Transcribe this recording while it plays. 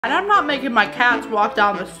And I'm not making my cats walk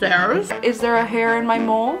down the stairs. Is there a hair in my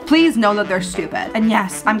mole? Please know that they're stupid. And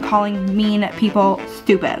yes, I'm calling mean people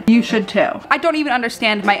stupid. You should too. I don't even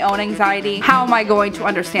understand my own anxiety. How am I going to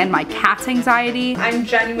understand my cat's anxiety? I'm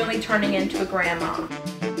genuinely turning into a grandma.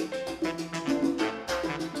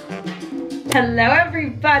 Hello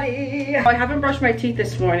everybody! I haven't brushed my teeth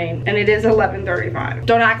this morning and it is 11:35.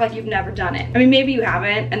 Don't act like you've never done it. I mean, maybe you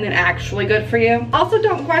haven't and then actually good for you. Also,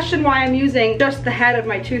 don't question why I'm using just the head of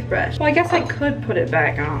my toothbrush. Well, I guess I could put it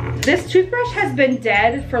back on. This toothbrush has been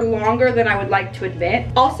dead for longer than I would like to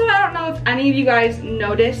admit. Also, I don't know if any of you guys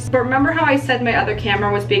noticed, but remember how I said my other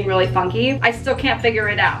camera was being really funky? I still can't figure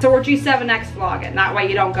it out. So we're G7X vlogging. That way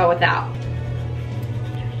you don't go without.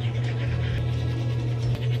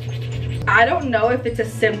 I don't know if it's a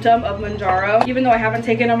symptom of Manjaro, even though I haven't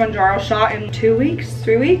taken a Manjaro shot in 2 weeks,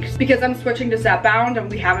 3 weeks, because I'm switching to Zepbound and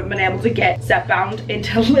we haven't been able to get Zepbound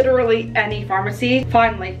into literally any pharmacy.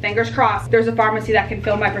 Finally, fingers crossed, there's a pharmacy that can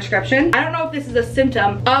fill my prescription. I don't know if this is a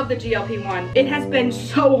symptom of the GLP-1. It has been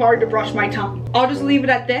so hard to brush my tongue. I'll just leave it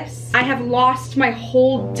at this. I have lost my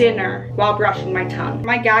whole dinner while brushing my tongue.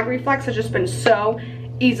 My gag reflex has just been so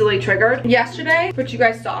easily triggered. Yesterday, which you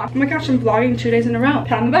guys saw, oh my gosh, I'm vlogging 2 days in a row.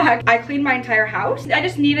 Pat on the back. I cleaned my entire house. I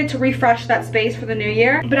just needed to refresh that space for the new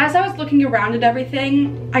year. But as I was looking around at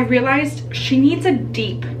everything, I realized she needs a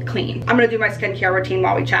deep clean. I'm gonna do my skincare routine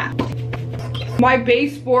while we chat. My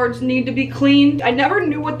baseboards need to be cleaned. I never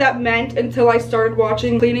knew what that meant until I started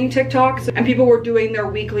watching cleaning TikToks and people were doing their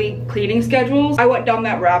weekly cleaning schedules. I went down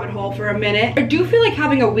that rabbit hole for a minute. I do feel like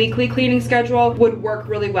having a weekly cleaning schedule would work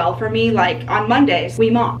really well for me. Like on Mondays, we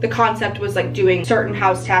mop. The concept was like doing certain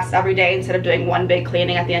house tasks every day instead of doing one big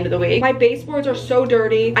cleaning at the end of the week. My baseboards are so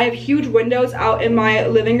dirty. I have huge windows out in my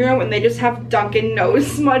living room and they just have Dunkin' nose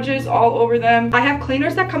smudges all over them. I have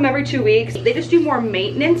cleaners that come every 2 weeks. They just do more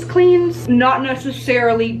maintenance cleans, not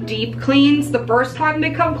necessarily deep cleans. The first time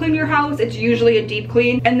they come clean your house, it's usually a deep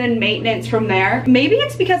clean and then maintenance from there. Maybe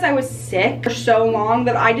it's because I was sick for so long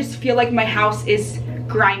that I just feel like my house is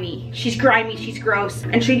grimy. She's grimy, she's gross,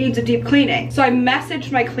 and she needs a deep cleaning. So I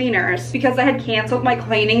messaged my cleaners because I had canceled my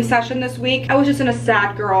cleaning session this week. I was just in a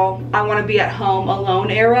sad girl, I want to be at home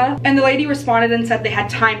alone era. And the lady responded and said they had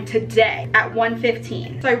time today at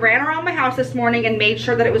 1:15. So I ran around my house this morning and made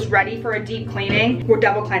sure that it was ready for a deep cleaning. We're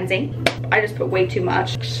double cleansing. I just put way too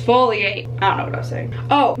much. Exfoliate. I don't know what I was saying.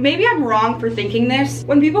 Oh, maybe I'm wrong for thinking this.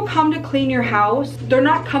 When people come to clean your house, they're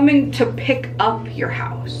not coming to pick up your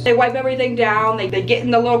house. They wipe everything down, they get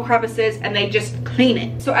in the little crevices and they just clean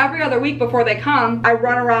it. So every other week before they come, I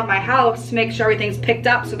run around my house to make sure everything's picked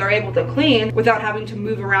up so they're able to clean without having to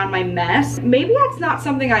move around my mess. Maybe that's not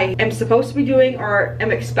something I am supposed to be doing or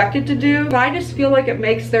am expected to do, but I just feel like it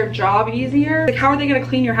makes their job easier. Like, how are they gonna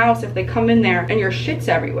clean your house if they come in there and your shit's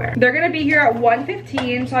everywhere? They're gonna be here at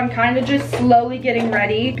 1:15, so I'm kind of just slowly getting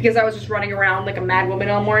ready because I was just running around like a mad woman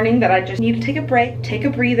all morning that I just need to take a break, take a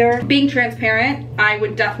breather. Being transparent, I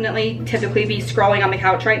would definitely typically be scrolling on the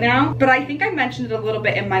couch right now, but I think I mentioned it a little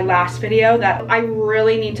bit in my last video that I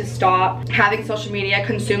really need to stop having social media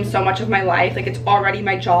consume so much of my life. Like, it's already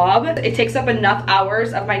my job. It takes up enough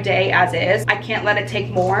hours of my day as is. I can't let it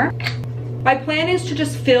take more. My plan is to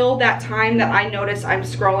just fill that time that I notice I'm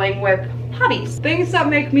scrolling with hobbies, things that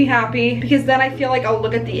make me happy, because then I feel like I'll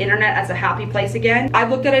look at the internet as a happy place again. I've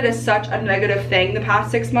looked at it as such a negative thing the past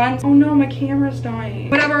 6 months. Oh no, my camera's dying.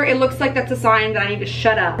 Whatever, it looks like that's a sign that I need to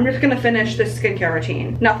shut up. I'm just gonna finish this skincare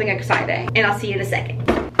routine. Nothing exciting, and I'll see you in a second.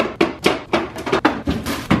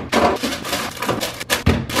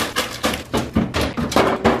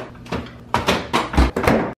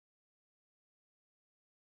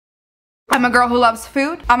 I'm a girl who loves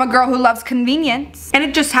food. I'm a girl who loves convenience. And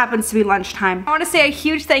it just happens to be lunchtime. I want to say a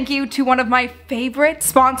huge thank you to one of my favorite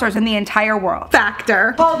sponsors in the entire world,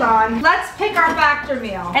 Factor. Hold on. Let's pick our Factor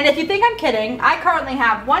meal. And if you think I'm kidding, I currently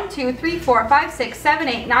have 1, 2, 3, 4, 5, 6, 7,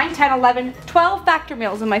 8, 9, 10, 11, 12 Factor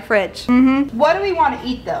meals in my fridge. What do we want to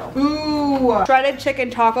eat though? Ooh, shredded chicken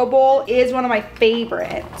taco bowl is one of my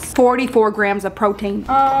favorites. 44 grams of protein.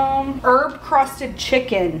 Herb crusted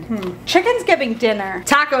chicken. Chicken's giving dinner.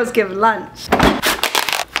 Tacos give lunch.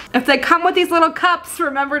 If they come with these little cups,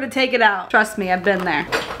 remember to take it out. Trust me, I've been there.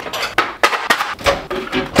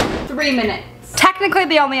 3 minutes. Technically,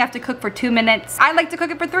 they only have to cook for 2 minutes. I like to cook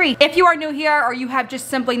it for 3. If you are new here or you have just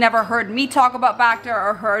simply never heard me talk about Factor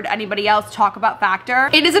or heard anybody else talk about Factor,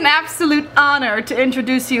 it is an absolute honor to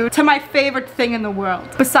introduce you to my favorite thing in the world,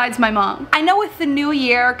 besides my mom. I know with the new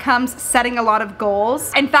year comes setting a lot of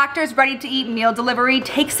goals, and Factor's ready-to-eat meal delivery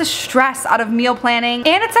takes the stress out of meal planning,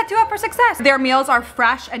 and it sets you up for success. Their meals are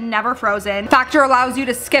fresh and never frozen. Factor allows you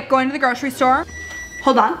to skip going to the grocery store.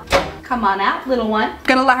 Hold on. Come on out, little one.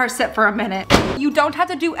 Gonna let her sit for a minute. You don't have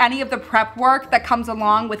to do any of the prep work that comes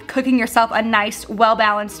along with cooking yourself a nice,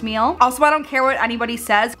 well-balanced meal. Also, I don't care what anybody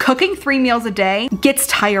says, cooking 3 meals a day gets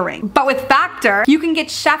tiring. But with Factor, you can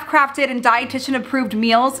get chef-crafted and dietitian-approved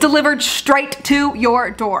meals delivered straight to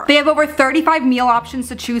your door. They have over 35 meal options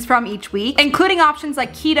to choose from each week, including options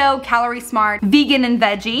like keto, calorie smart, vegan and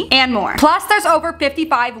veggie, and more. Plus, there's over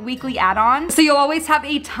 55 weekly add-ons, so you'll always have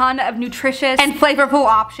a ton of nutritious and flavorful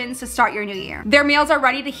options to start your new year. Their meals are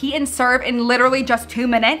ready to heat and serve in literally just 2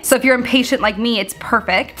 minutes, so if you're impatient like me, it's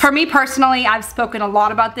perfect. For me personally, I've spoken a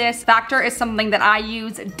lot about this. Factor is something that I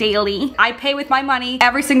use daily. I pay with my money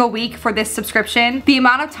every single week for this subscription. The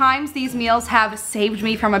amount of times these meals have saved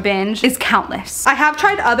me from a binge is countless. I have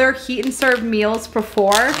tried other heat and serve meals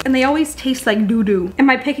before, and they always taste like doo-doo. Am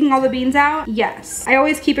I picking all the beans out? Yes. I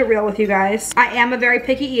always keep it real with you guys. I am a very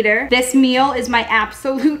picky eater. This meal is my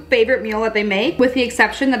absolute favorite meal that they make, with the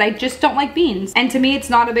exception that I just don't like beans. And to me, it's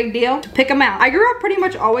not a big deal to pick them out. I grew up pretty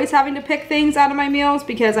much always having to pick things out of my meals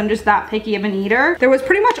because I'm just that picky of an eater. There was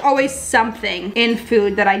pretty much always something in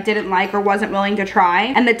food that I didn't like or wasn't willing to try.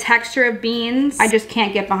 And the texture of beans, I just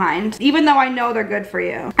can't get behind. Even though I know they're good for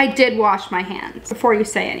you. I did wash my hands before you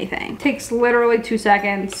say anything. It takes literally 2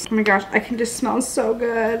 seconds. Oh my gosh, I can just smell so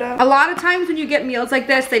good. A lot of times when you get meals like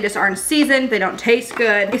this, they just aren't seasoned, they don't taste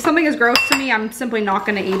good. If something is gross to me, I'm simply not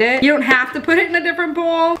gonna eat it. You don't have to put it in a different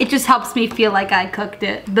bowl. It just helps me feel like I cooked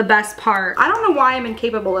it. The best part. I don't know why I'm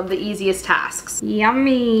incapable of the easiest tasks.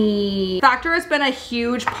 Yummy. Factor has been a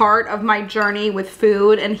huge part of my journey with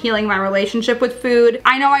food and healing my relationship with food.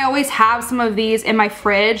 I know I always have some of these in my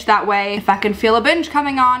fridge. That way, if I can feel a binge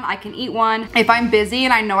coming on, I can eat one. If I'm busy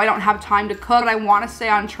and I know I don't have time to cook, but I want to stay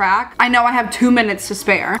on track, I know I have 2 minutes to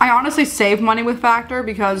spare. I honestly save money with Factor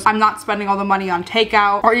because I'm not spending all the money on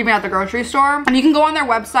takeout or even at the grocery store. And you can go on their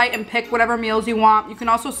website and pick whatever meals you want. You can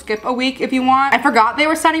also skip a week if you want. I forgot they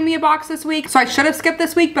were sending me a box this week, so I should have skipped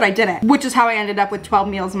this week, but I didn't, which is how I ended up with 12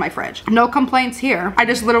 meals in my fridge. No complaints here. I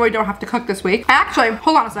just literally don't have to cook this week. Actually,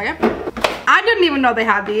 hold on a second. I didn't even know they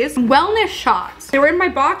had these. Wellness shots. They were in my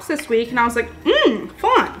box this week and I was like,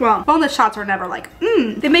 fun. Well, wellness shots are never like,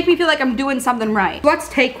 They make me feel like I'm doing something right. Let's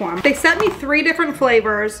take one. They sent me 3 different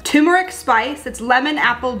flavors. Turmeric spice. It's lemon,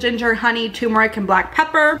 apple, ginger, honey, turmeric, and black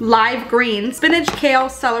pepper. Live green. Spinach, kale,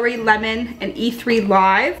 celery, lemon, and E3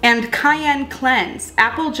 live. And cayenne cleanse.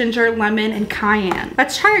 Apple, ginger, lemon, and cayenne.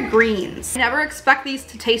 Let's try a greens. I never expect these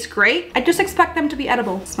to taste great. I just expect them to be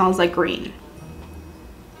edible. It smells like green.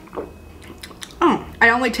 Oh, I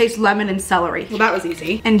only taste lemon and celery. Well, that was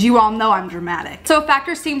easy. And you all know I'm dramatic. So if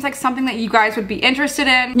Factor seems like something that you guys would be interested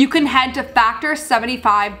in, you can head to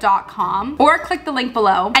factor75.com or click the link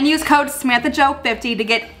below and use code SamanthaJo50 to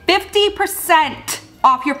get 50%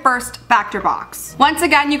 off your first Factor box. Once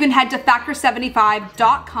again, you can head to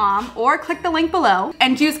factor75.com or click the link below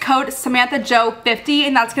and use code SamanthaJo50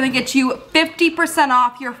 and that's gonna get you 50%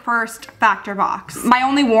 off your first Factor box. My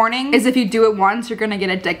only warning is if you do it once, you're gonna get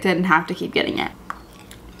addicted and have to keep getting it.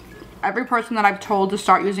 Every person that I've told to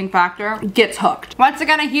start using Factor gets hooked. Once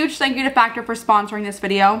again, a huge thank you to Factor for sponsoring this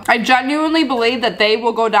video. I genuinely believe that they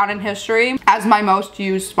will go down in history as my most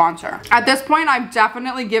used sponsor. At this point, I've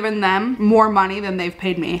definitely given them more money than they've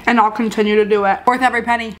paid me, and I'll continue to do it. Worth every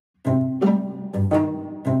penny.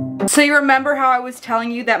 So you remember how I was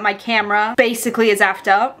telling you that my camera basically is effed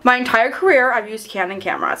up? My entire career I've used Canon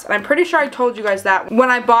cameras, and I'm pretty sure I told you guys that when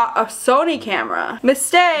I bought a Sony camera.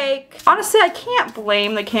 Mistake. Honestly, I can't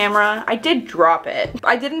blame the camera. I did drop it.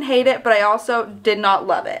 I didn't hate it, but I also did not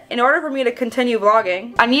love it. In order for me to continue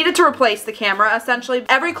vlogging, I needed to replace the camera. Essentially,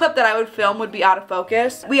 every clip that I would film would be out of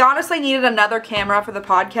focus. We honestly needed another camera for the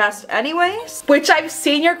podcast anyways, which I've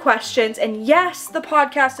seen your questions, and yes, the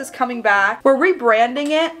podcast is coming back. We're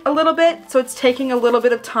rebranding it a little bit, so it's taking a little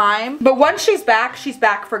bit of time, but once she's back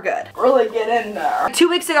for good. Really get in there. 2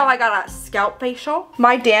 weeks ago I got a scalp facial.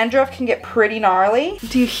 My dandruff can get pretty gnarly.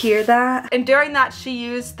 Do you hear that? And during that she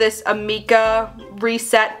used this Amika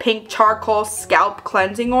Reset Pink Charcoal Scalp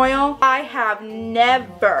Cleansing Oil. I have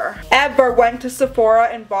never ever went to Sephora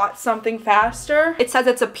and bought something faster. It says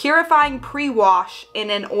it's a purifying pre-wash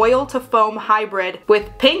in an oil to foam hybrid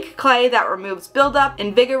with pink clay that removes buildup,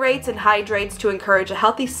 invigorates, and hydrates to encourage a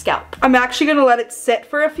healthy scalp. I'm actually gonna let it sit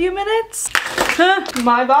for a few minutes.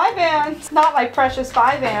 My Vyvanse, not my precious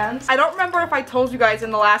Vyvanse. I don't remember if I told you guys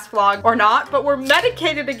in the last vlog or not, but we're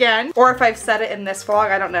medicated again, or if I've said it in this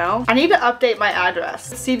vlog, I don't know. I need to update my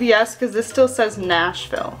address. CVS, because this still says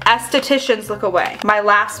Nashville. Estheticians, look away. My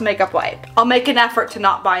last makeup wipe. I'll make an effort to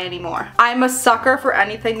not buy anymore. I'm a sucker for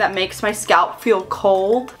anything that makes my scalp feel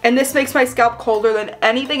cold. And this makes my scalp colder than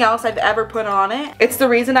anything else I've ever put on it. It's the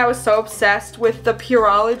reason I was so obsessed with the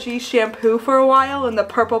Pureology shampoo for a while in the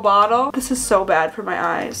purple bottle. This is so bad for my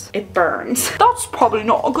eyes. It burns. That's probably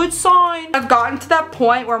not a good sign. I've gotten to that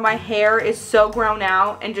point where my hair is so grown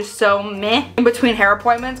out and just so meh in between hair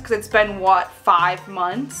appointments, because it's been, what, 5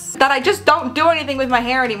 months, that I just don't do anything with my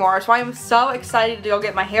hair anymore. So I am so excited to go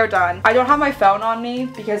get my hair done. I don't have my phone on me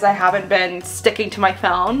because I haven't been sticking to my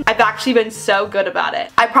phone. I've actually been so good about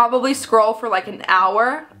it. I probably scroll for like an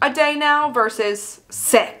hour a day now versus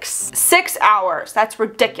 6. 6 hours. That's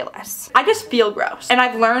ridiculous. I just feel gross. And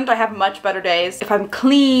I've learned I have much better days if I'm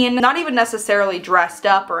clean, not even necessarily dressed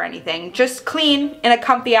up or anything, just clean in a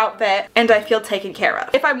comfy outfit, and I feel taken care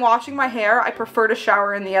of. If I'm washing my hair, I prefer to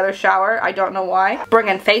shower in the other shower. I don't know why. Bring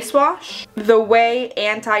in face wash, the Way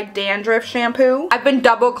anti-dandruff shampoo. I've been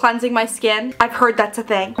double cleansing my skin. I've heard that's a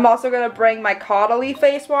thing. I'm also gonna bring my Caudalie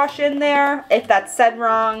face wash in there, if that's said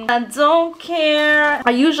wrong. I don't care.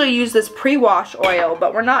 I usually use this pre-wash oil,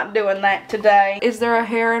 but we're not doing that today. Is there a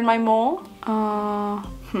hair in my mole?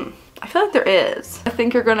 I feel like there is. I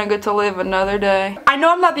think you're gonna get to live another day. I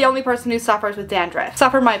know I'm not the only person who suffers with dandruff.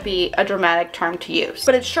 Suffer might be a dramatic term to use,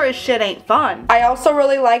 but it sure as shit ain't fun. I also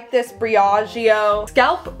really like this Briogeo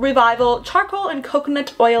Scalp Revival Charcoal and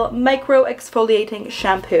Coconut Oil Micro Exfoliating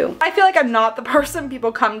Shampoo. I feel like I'm not the person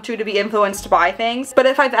people come to be influenced to buy things, but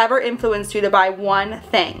if I've ever influenced you to buy one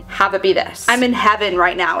thing, have it be this. I'm in heaven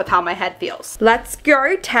right now with how my head feels. Let's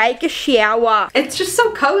go take a shower. It's just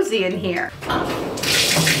so cozy in here.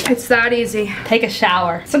 It's that easy. Take a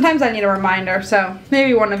shower. Sometimes I need a reminder, so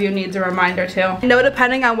maybe one of you needs a reminder too. I know,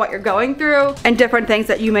 depending on what you're going through and different things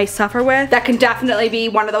that you may suffer with, that can definitely be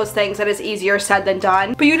one of those things that is easier said than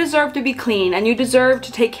done. But you deserve to be clean, and you deserve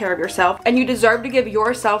to take care of yourself, and you deserve to give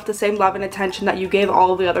yourself the same love and attention that you gave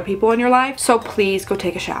all of the other people in your life. So please go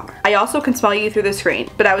take a shower. I also can smell you through the screen,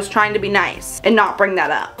 but I was trying to be nice and not bring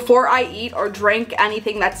that up. Before I eat or drink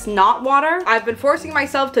anything that's not water, I've been forcing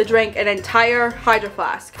myself to drink an entire Hydro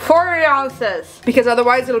Flask. 4 ounces, because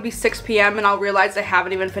otherwise it'll be 6 p.m. and I'll realize I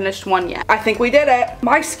haven't even finished one yet. I think we did it.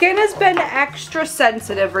 My skin has been extra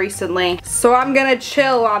sensitive recently, so I'm gonna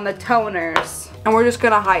chill on the toners. And we're just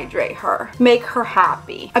gonna hydrate her. Make her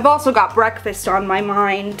happy. I've also got breakfast on my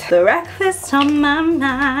mind. Breakfast on my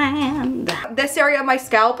mind. This area of my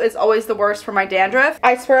scalp is always the worst for my dandruff.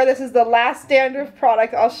 I swear this is the last dandruff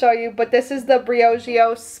product I'll show you, but this is the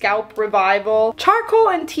Briogeo Scalp Revival Charcoal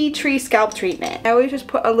and Tea Tree Scalp Treatment. I always just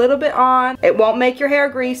put a little bit on. It won't make your hair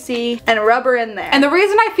greasy, and rub her in there. And the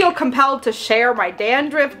reason I feel compelled to share my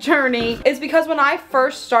dandruff journey is because when I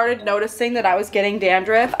first started noticing that I was getting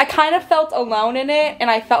dandruff, I kind of felt alone in it, and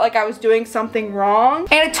I felt like I was doing something wrong.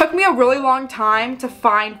 And it took me a really long time to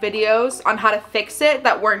find videos on how to fix it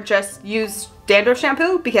that weren't just use dandruff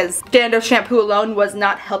shampoo, because dandruff shampoo alone was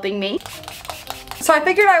not helping me. So I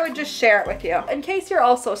figured I would just share it with you in case you're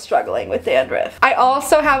also struggling with dandruff. I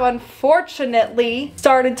also have unfortunately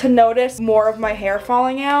started to notice more of my hair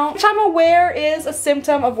falling out, which I'm aware is a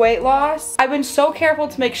symptom of weight loss. I've been so careful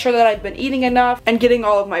to make sure that I've been eating enough and getting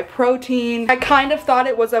all of my protein. I kind of thought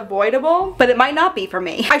it was avoidable, but it might not be for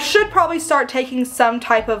me. I should probably start taking some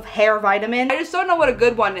type of hair vitamin. I just don't know what a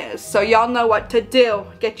good one is, so y'all know what to do.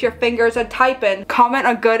 Get your fingers a typing. Comment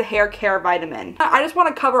a good hair care vitamin. I just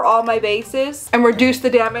want to cover all my bases and reduce the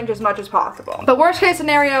damage as much as possible. The worst case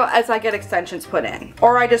scenario is I get extensions put in,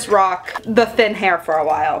 or I just rock the thin hair for a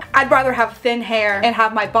while. I'd rather have thin hair and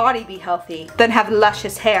have my body be healthy than have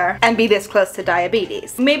luscious hair and be this close to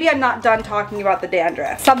diabetes. Maybe I'm not done talking about the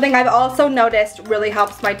dandruff. Something I've also noticed really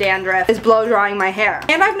helps my dandruff is blow drying my hair.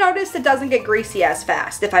 And I've noticed it doesn't get greasy as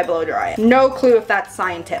fast if I blow dry it. No clue if that's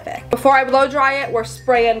scientific. Before I blow dry it, we're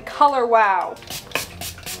spraying Color Wow.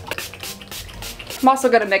 I'm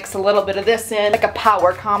also gonna mix a little bit of this in, like a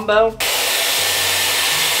power combo.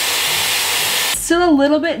 Still a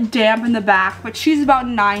little bit damp in the back, but she's about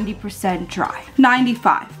 90% dry.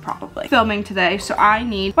 95 probably. Filming today, so I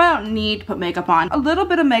don't need to put makeup on. A little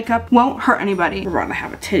bit of makeup won't hurt anybody. We're gonna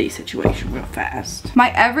have a titty situation real fast.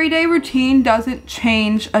 My everyday routine doesn't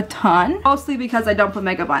change a ton, mostly because I don't put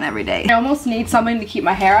makeup on every day. I almost need something to keep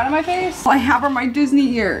my hair out of my face. All I have are my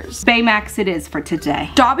Disney ears. Baymax it is for today.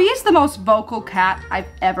 Dobby is the most vocal cat I've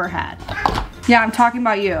ever had. Yeah, I'm talking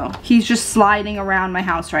about you. He's just sliding around my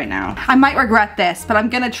house right now. I might regret this, but I'm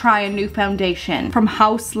gonna try a new foundation from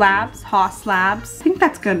Haus Labs. I think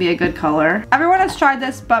that's gonna be a good color. Everyone has tried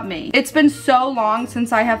this but me. It's been so long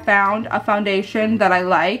since I have found a foundation that I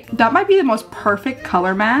like. That might be the most perfect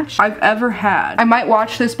color match I've ever had. I might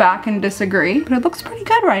watch this back and disagree, but it looks pretty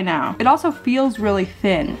good right now. It also feels really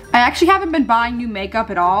thin. I actually haven't been buying new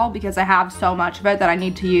makeup at all because I have so much of it that I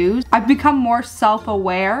need to use. I've become more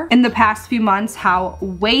self-aware in the past few months how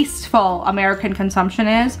wasteful American consumption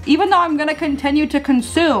is. Even though I'm gonna continue to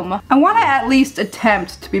consume, I wanna at least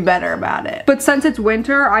attempt to be better about it. But since it's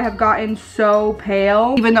winter, I have gotten so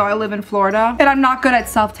pale, even though I live in Florida, and I'm not good at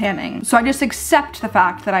self-tanning. So I just accept the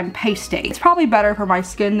fact that I'm pasty. It's probably better for my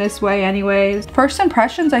skin this way anyways. First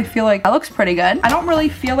impressions, I feel like that looks pretty good. I don't really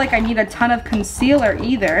feel like I need a ton of concealer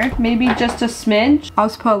either. Maybe just a smidge. I'll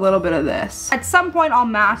just put a little bit of this. At some point, I'll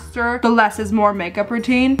master the less is more makeup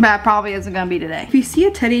routine, but that probably isn't gonna be today. If you see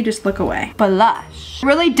a titty, just look away. Blush. I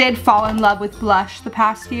really did fall in love with blush the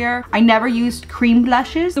past year. I never used cream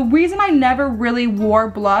blushes. The reason I never really wore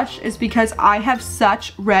blush is because I have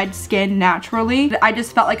such red skin naturally that I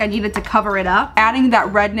just felt like I needed to cover it up. Adding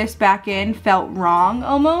that redness back in felt wrong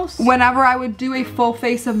almost. Whenever I would do a full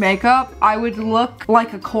face of makeup, I would look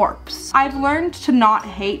like a corpse. I've learned to not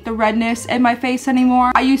hate the redness in my face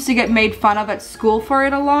anymore. I used to get made fun of at school for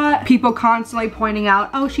it a lot. People constantly pointing out,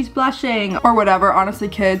 oh, she's blushing or whatever. Honestly,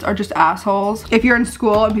 kids are just assholes. If you're in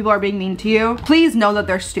school and people are being mean to you, please know that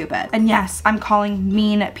they're stupid. And yes, I'm calling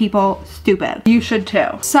mean people stupid. You should too.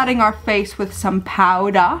 Setting our face with some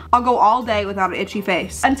powder. I'll go all day without an itchy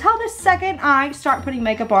face. Until the second I start putting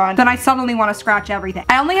makeup on, then I suddenly want to scratch everything.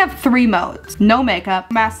 I only have 3 modes. No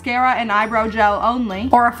makeup, mascara and eyebrow gel only,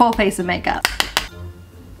 or a full face of makeup.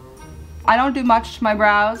 I don't do much to my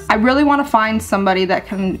brows. I really want to find somebody that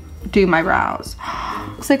can do my brows.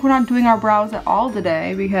 Looks like we're not doing our brows at all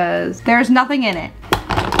today because there's nothing in it.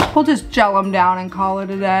 We'll just gel them down and call it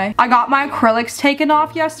a day. I got my acrylics taken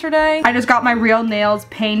off yesterday. I just got my real nails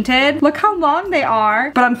painted. Look how long they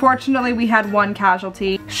are. But unfortunately, we had one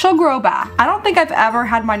casualty. She'll grow back. I don't think I've ever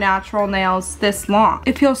had my natural nails this long.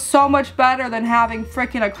 It feels so much better than having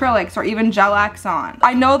freaking acrylics or even gel X on.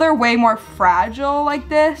 I know they're way more fragile like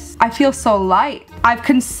this. I feel so light. I've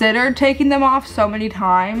considered taking them off so many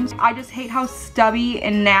times. I just hate how stubby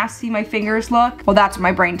and nasty my fingers look. Well, that's what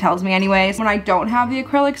my brain tells me anyways. When I don't have the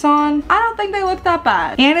acrylics on, I don't think they look that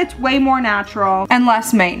bad. And it's way more natural and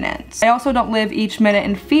less maintenance. I also don't live each minute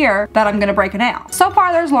in fear that I'm gonna break a nail. So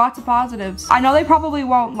far, there's lots of positives. I know they probably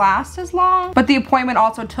won't last as long, but the appointment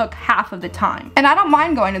also took half of the time. And I don't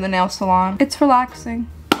mind going to the nail salon. It's relaxing.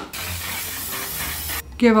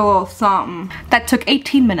 Give a little something. That took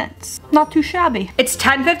 18 minutes. Not too shabby. It's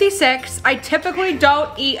 10:56. I typically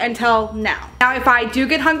don't eat until now. Now, if I do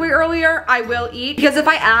get hungry earlier, I will eat because if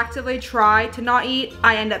I actively try to not eat,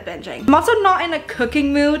 I end up binging. I'm also not in a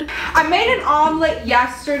cooking mood. I made an omelet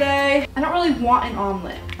yesterday. I don't really want an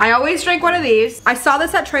omelet. I always drink one of these. I saw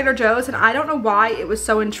this at Trader Joe's and I don't know why it was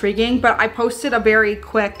so intriguing, but I posted a very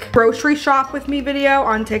quick grocery shop with me video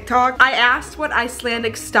on TikTok. I asked what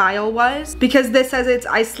Icelandic style was because this says it's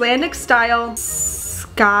Icelandic style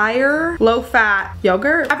Skyr low-fat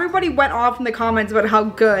yogurt. Everybody went off in the comments about how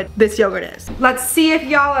good this yogurt is. Let's see if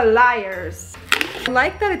y'all are liars. I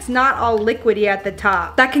like that it's not all liquidy at the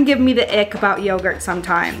top. That can give me the ick about yogurt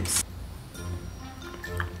sometimes.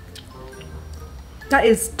 That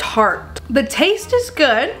is tart. The taste is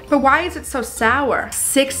good, but why is it so sour?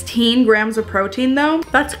 16 grams of protein though?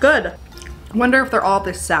 That's good. I wonder if they're all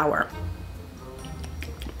this sour.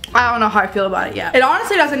 I don't know how I feel about it yet. It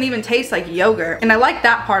honestly doesn't even taste like yogurt. And I like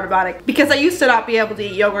that part about it because I used to not be able to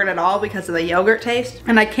eat yogurt at all because of the yogurt taste.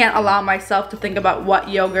 And I can't allow myself to think about what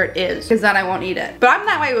yogurt is because then I won't eat it. But I'm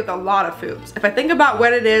that way with a lot of foods. If I think about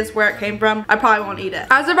what it is, where it came from, I probably won't eat it.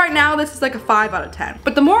 As of right now, this is like a 5 out of 10.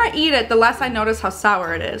 But the more I eat it, the less I notice how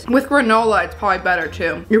sour it is. With granola, it's probably better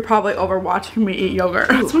too. You're probably over watching me eat yogurt.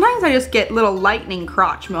 Sometimes I just get little lightning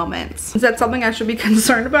crotch moments. Is that something I should be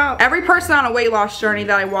concerned about? Every person on a weight loss journey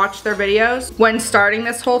that I watch their videos when starting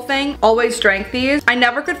this whole thing always drank these. I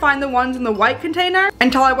never could find the ones in the white container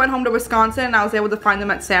until I went home to Wisconsin and I was able to find them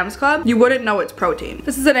at Sam's Club. You wouldn't know it's protein.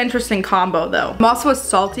 This is an interesting combo though. I'm also a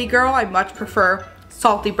salty girl. I much prefer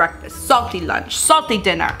salty breakfast, salty lunch, salty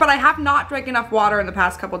dinner. But I have not drank enough water in the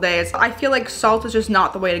past couple days. I feel like salt is just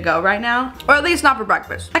not the way to go right now. Or at least not for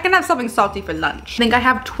breakfast. I can have something salty for lunch. I think I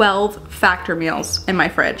have 12 Factor meals in my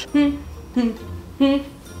fridge.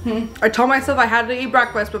 I told myself I had to eat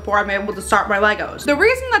breakfast before I'm able to start my Legos. The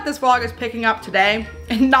reason that this vlog is picking up today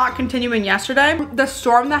and not continuing yesterday, the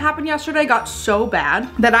storm that happened yesterday got so bad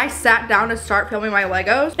that I sat down to start filming my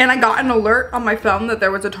Legos and I got an alert on my phone that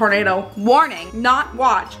there was a tornado. Warning, not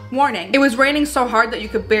watch, warning. It was raining so hard that you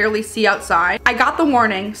could barely see outside. I got the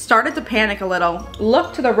warning, started to panic a little,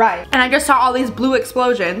 looked to the right, and I just saw all these blue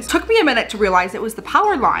explosions. Took me a minute to realize it was the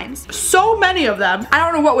power lines. So many of them. I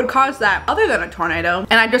don't know what would cause that other than a tornado.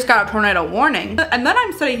 And I just got a tornado warning. And then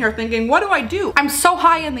I'm sitting here thinking, what do I do? I'm so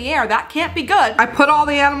high in the air, that can't be good. I put all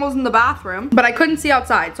the animals in the bathroom, but I couldn't see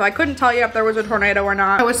outside, so I couldn't tell you if there was a tornado or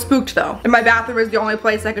not. I was spooked though. And my bathroom is the only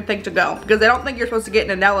place I could think to go because I don't think you're supposed to get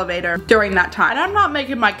in an elevator during that time. And I'm not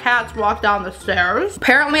making my cats walk down the stairs.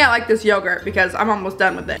 Apparently I like this yogurt because I'm almost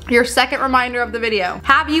done with it. Your second reminder of the video.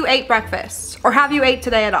 Have you ate breakfast? Or have you ate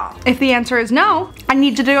today at all? If the answer is no, I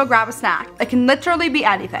need you to go grab a snack. It can literally be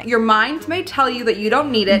anything. Your mind may tell you that you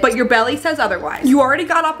don't need it, but your belly says otherwise. You already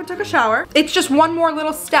got up and took a shower. It's just one more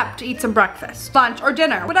little step to eat some breakfast, lunch, or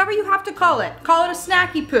dinner, whatever you have to call it. Call it a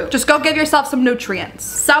snacky poo. Just go give yourself some nutrients.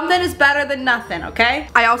 Something is better than nothing, okay?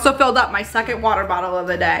 I also filled up my second water bottle of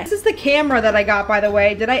the day. This is the camera that I got, by the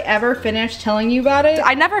way. Did I ever finish telling you about it?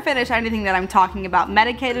 I never finish anything that I'm talking about,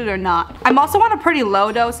 medicated or not. I'm also on a pretty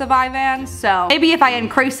low dose of Ivans, so maybe if I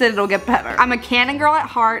increase it, it'll get better. I'm a Canon girl at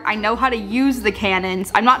heart. I know how to use the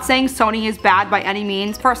Canons. I'm not saying Sony is bad by any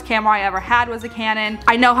means. First camera I ever had was a Canon.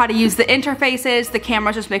 I know how to use the interfaces. The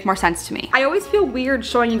cameras just make more sense to me. I always feel weird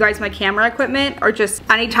showing you guys my camera equipment or just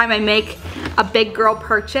anytime I make a big girl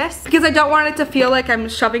purchase because I don't want it to feel like I'm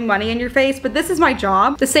shoving money in your face, but this is my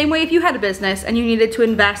job. The same way if you had a business and you needed to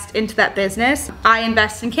invest into that business, I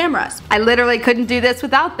invest in cameras. I literally couldn't do this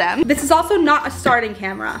without them. This is also not a starting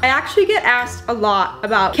camera. I actually get asked a lot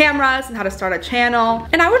about cameras and how to start a channel,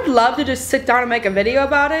 and I would love to just sit down and make a video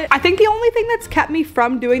about it. I think the only thing that's kept me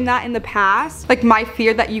from doing that in the past, like my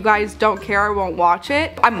fear that you guys don't care or won't watch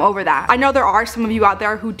it, I'm over that. I know there are some of you out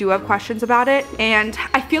there who do have questions about it, and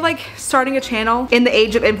I feel like starting a channel in the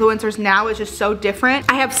age of influencers now is just so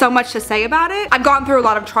different. I have so much to say about it. I've gone through a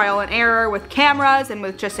lot of trial and error with cameras and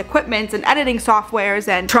with just equipment and editing softwares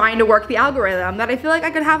and trying to work the algorithm that I feel like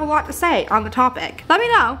I could have a lot to say on the topic. Let me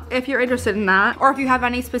know if you're interested in that, or if you have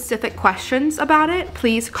any specific questions about it,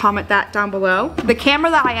 please comment that down below. The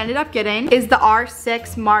camera that I ended up getting is the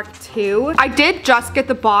R6 Mark II. I did just get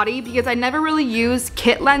the body because I never really used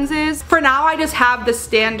kit lenses. For now, I just have the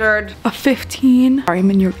standard, a 15. Sorry,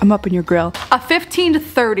 I'm up in your grill. A 15 to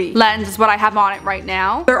 30 lens is what I have on it right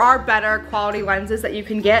now. There are better quality lenses that you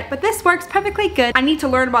can get, but this works perfectly good. I need to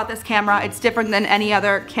learn about this camera. It's different than any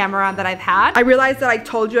other camera that I've had. I realized that I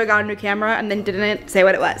told you I got a new camera and then didn't say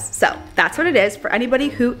what it was. So that's what it is for anybody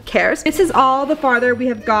who cares. This is all the farther we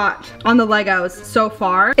have got on the Legos so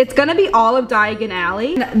far. It's gonna be all of Diagon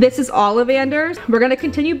Alley. This is all of Anders. We're gonna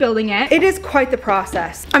continue building it. It is quite the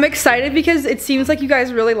process. I'm excited because it seems like you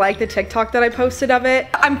guys really like the TikTok that I posted of it.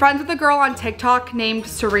 I'm friends with a girl on TikTok named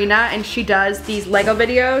Serena, and she does these Lego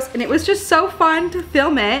videos, and it was just so fun to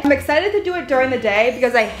film it. I'm excited to do it during the day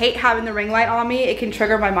because I hate having the ring light on me. It can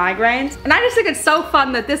trigger my migraines, and I just think it's so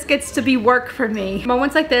fun that this gets to be work for me.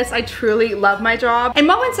 Moments like this, I truly love my job, and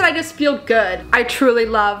moments that I just feel good. I truly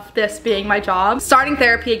love this being my job. Starting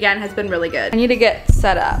therapy again has been really good. I need to get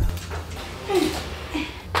set up.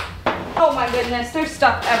 Oh my goodness, there's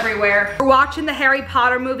stuff everywhere. We're watching the Harry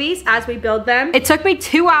Potter movies as we build them. It took me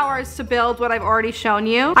 2 hours to build what I've already shown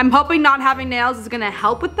you. I'm hoping not having nails is gonna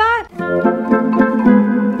help with that.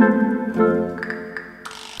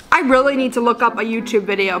 I really need to look up a YouTube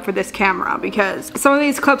video for this camera because some of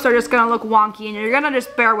these clips are just gonna look wonky and you're gonna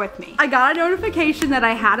just bear with me. I got a notification that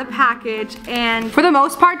I had a package, and for the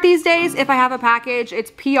most part these days, if I have a package,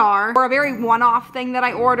 it's PR or a very one-off thing that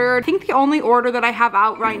I ordered. I think the only order that I have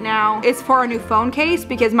out right now is for a new phone case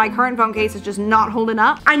because my current phone case is just not holding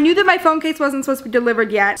up. I knew that my phone case wasn't supposed to be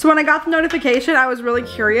delivered yet, so when I got the notification, I was really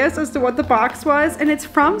curious as to what the box was, and it's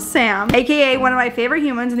from Sam, aka one of my favorite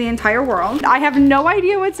humans in the entire world. I have no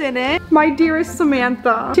idea what's in it. My dearest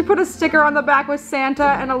Samantha. She put a sticker on the back with Santa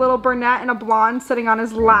and a little brunette and a blonde sitting on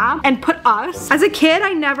his lap and put us. As a kid,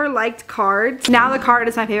 I never liked cards. Now the card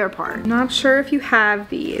is my favorite part. Not sure if you have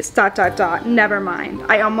these, ... Never mind.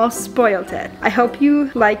 I almost spoiled it. I hope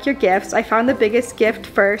you like your gifts. I found the biggest gift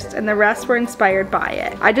first and the rest were inspired by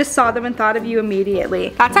it. I just saw them and thought of you immediately.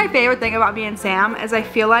 That's my favorite thing about me and Sam, is I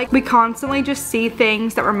feel like we constantly just see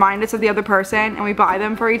things that remind us of the other person and we buy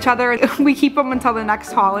them for each other. We keep them until the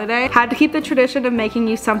next holiday. Had to keep the tradition of making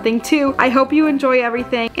you something too. I hope you enjoy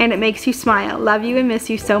everything and it makes you smile. Love you and miss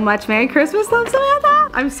you so much. Merry Christmas, love, Samantha.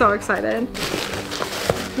 I'm so excited.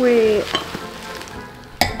 Wait.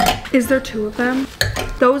 Is there 2 of them?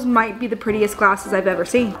 Those might be the prettiest glasses I've ever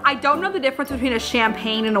seen. I don't know the difference between a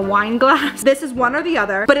champagne and a wine glass. This is one or the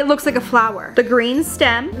other, but it looks like a flower. The green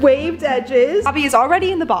stem, waved edges. Hobby is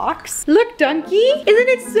already in the box. Look, Donkey. Isn't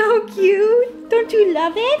it so cute? Don't you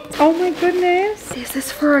love it? Oh my goodness. Is this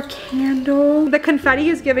for a candle? The confetti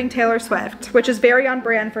is giving Taylor Swift, which is very on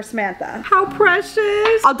brand for Samantha. How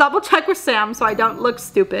precious. I'll double check with Sam so I don't look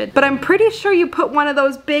stupid, but I'm pretty sure you put one of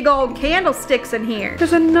those big old candlesticks in here.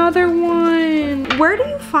 There's another one. Where do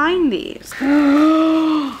you find these?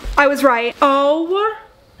 I was right. Oh.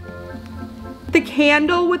 The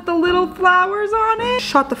candle with the little flowers on it.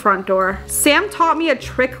 Shut the front door. Sam taught me a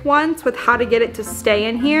trick once with how to get it to stay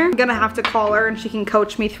in here. I'm gonna have to call her and she can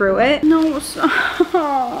coach me through it. No,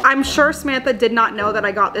 I'm sure Samantha did not know that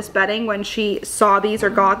I got this bedding when she saw these or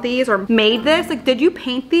got these or made this. Like, did you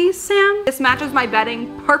paint these, Sam? This matches my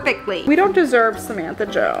bedding perfectly. We don't deserve Samantha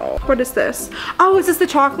Joe. What is this? Oh, is this the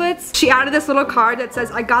chocolates? She added this little card that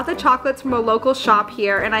says, I got the chocolates from a local shop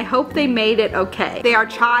here and I hope they made it okay. They are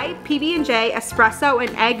chai, PB&J, espresso,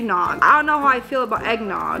 and eggnog. I don't know how I feel about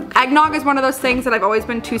eggnog. Eggnog is one of those things that I've always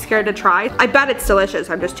been too scared to try. I bet it's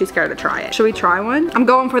delicious. I'm just too scared to try it. Should we try one? I'm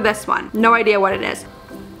going for this one. No idea what it is.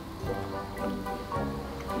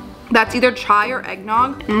 That's either chai or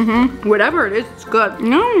eggnog. Whatever it is, it's good.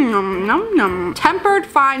 Nom, nom, nom, nom. Tempered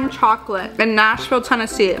fine chocolate in Nashville,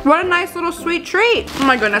 Tennessee. What a nice little sweet treat. Oh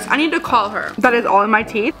my goodness, I need to call her. That is all in my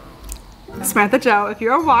teeth. Samantha Joe, if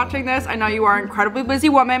you're watching this, I know you are an incredibly busy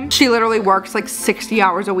woman. She literally works like 60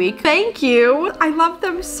 hours a week. Thank you. I love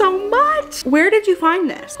them so much. Where did you find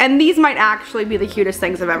this? And these might actually be the cutest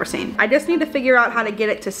things I've ever seen. I just need to figure out how to get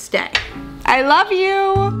it to stay. I love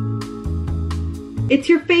you. It's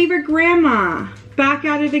your favorite grandma. Back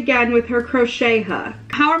at it again with her crochet hook.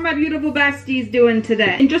 How are my beautiful besties doing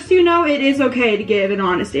today? And just so you know, it is okay to give an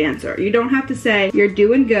honest answer. You don't have to say you're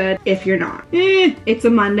doing good if you're not. It's a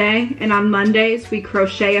Monday, and on Mondays we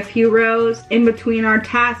crochet a few rows in between our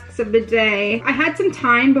tasks of the day. I had some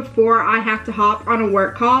time before I have to hop on a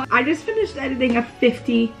work call. I just finished editing a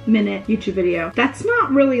 50-minute YouTube video. That's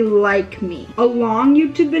not really like me. A long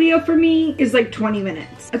YouTube video for me is like 20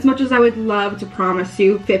 minutes. As much as I would love to promise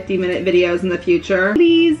you 50-minute videos in the future,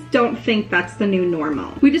 please don't think that's the new normal.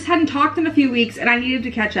 We just hadn't talked in a few weeks and I needed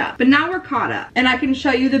to catch up. But now we're caught up and I can show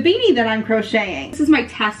you the beanie that I'm crocheting. This is my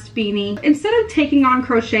test beanie. Instead of taking on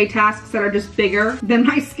crochet tasks that are just bigger than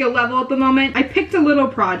my skill level at the moment, I picked a little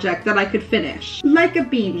project that I could finish. Like a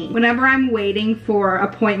beanie. Whenever I'm waiting for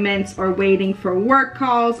appointments or waiting for work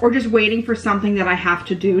calls or just waiting for something that I have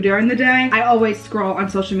to do during the day, I always scroll on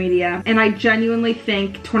social media. And I genuinely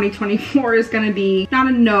think 2024 is gonna be not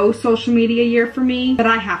a no social media year for me, but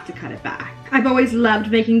I have to cut it back. I've always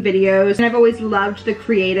loved making videos and I've always loved the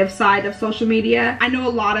creative side of social media. I know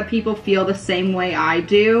a lot of people feel the same way I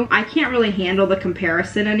do. I can't really handle the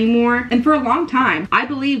comparison anymore. And for a long time, I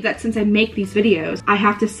believed that since I make these videos, I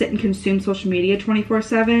have to sit and consume social media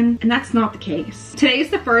 24/7, and that's not the case. Today's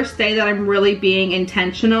the first day that I'm really being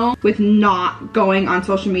intentional with not going on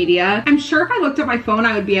social media. I'm sure if I looked at my phone,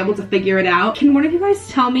 I would be able to figure it out. Can one of you guys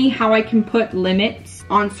tell me how I can put limits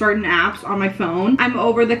on certain apps on my phone? I'm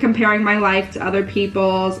over the comparing my life to other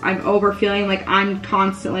people's. I'm over feeling like I'm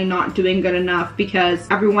constantly not doing good enough because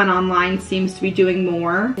everyone online seems to be doing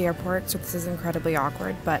more. The airport, so this is incredibly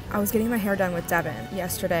awkward, but I was getting my hair done with Devin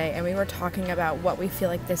yesterday and we were talking about what we feel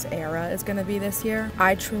like this era is going to be this year.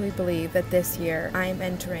 I truly believe that this year I'm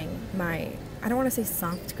entering my, I don't want to say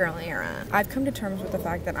soft girl era. I've come to terms with the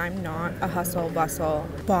fact that I'm not a hustle, bustle,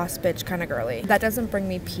 boss bitch kind of girly. That doesn't bring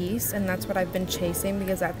me peace, and that's what I've been chasing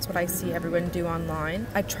because that's what I see everyone do online.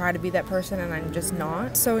 I try to be that person and I'm just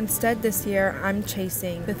not. So instead this year, I'm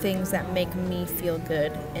chasing the things that make me feel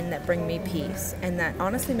good and that bring me peace and that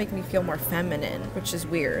honestly make me feel more feminine, which is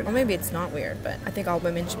weird. Well, maybe it's not weird, but I think all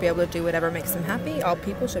women should be able to do whatever makes them happy. All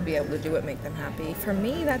people should be able to do what makes them happy. For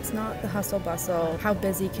me, that's not the hustle, bustle. How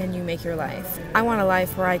busy can you make your life? I want a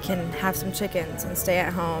life where I can have some chickens and stay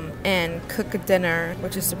at home and cook a dinner,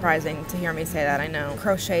 which is surprising to hear me say that, I know.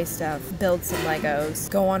 Crochet stuff, build some Legos,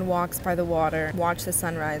 go on walks by the water, watch the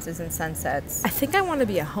sunrises and sunsets. I think I want to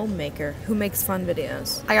be a homemaker who makes fun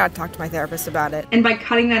videos. I gotta talk to my therapist about it. And by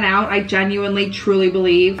cutting that out, I genuinely, truly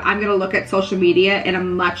believe I'm gonna look at social media in a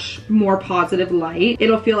much more positive light.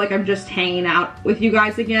 It'll feel like I'm just hanging out with you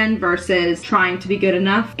guys again versus trying to be good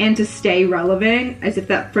enough and to stay relevant, as if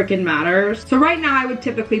that freaking matters. hours. So right now I would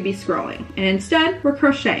typically be scrolling, and instead we're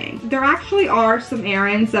crocheting. There actually are some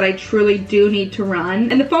errands that I truly do need to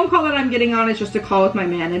run, and the phone call that I'm getting on is just a call with my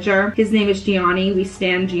manager. His name is Gianni. We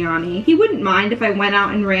stan Gianni. He wouldn't mind if I went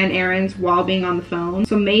out and ran errands while being on the phone,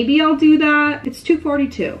 so maybe I'll do that. It's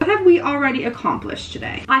 2:42. What have we already accomplished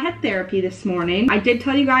today? I had therapy this morning. I did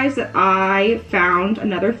tell you guys that I found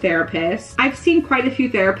another therapist. I've seen quite a few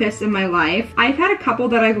therapists in my life. I've had a couple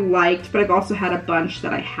that I've liked, but I've also had a bunch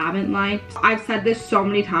that I haven't liked. I've said this so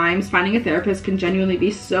many times, finding a therapist can genuinely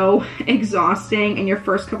be so exhausting, and your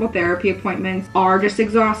first couple therapy appointments are just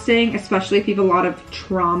exhausting, especially if you have a lot of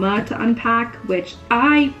trauma to unpack, which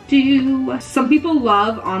I do. Some people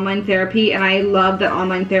love online therapy, and I love that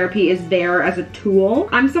online therapy is there as a tool.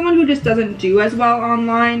 I'm someone who just doesn't do as well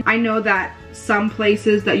online. I know that some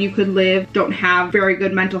places that you could live don't have very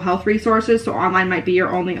good mental health resources, so online might be your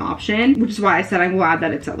only option, which is why I said I'm glad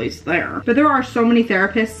that it's at least there. But there are so many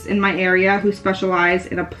therapists in my area who specialize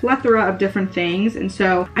in a plethora of different things, and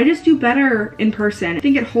so I just do better in person. I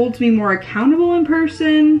think it holds me more accountable in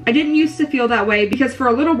person. I didn't used to feel that way because for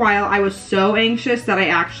a little while I was so anxious that I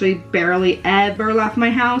actually barely ever left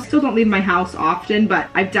my house. Still don't leave my house often, but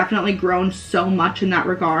I've definitely grown so much in that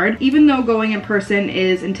regard. Even though going in person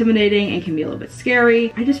is intimidating and can be a little bit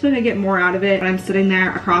scary, I just feel like I get more out of it when I'm sitting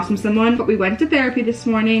there across from someone. But we went to therapy this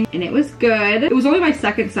morning and it was good. It was only my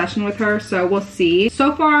second session with her, so we'll see.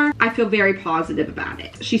 So far, I feel very positive about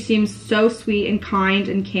it. She seems so sweet and kind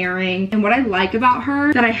and caring. And what I like about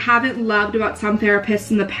her that I haven't loved about some therapists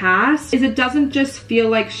in the past is it doesn't just feel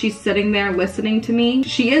like she's sitting there listening to me.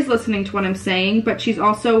 She is listening to what I'm saying, but she's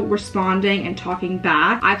also responding and talking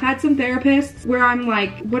back. I've had some therapists where I'm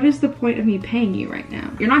like, what is the point of me paying you right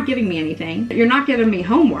now? You're not giving me anything. You're not giving me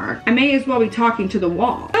homework. I may as well be talking to the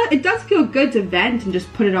wall. It does feel good to vent and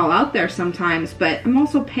just put it all out there sometimes, but I'm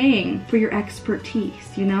also paying for your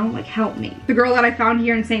expertise, you know? Like, help me. The girl that I found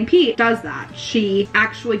here in St. Pete does that. She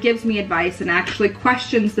actually gives me advice and actually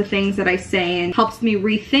questions the things that I say and helps me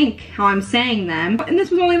rethink how I'm saying them. And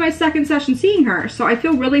this was only my second session seeing her, so I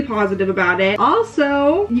feel really positive about it.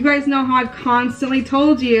 Also, you guys know how I've constantly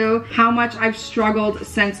told you how much I've struggled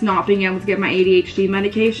since not being able to get my ADHD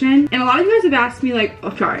medication. And a lot of you guys have asked me like,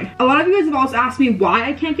 a lot of you guys have also asked me why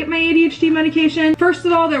I can't get my ADHD medication. First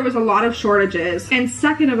of all, there was a lot of shortages. And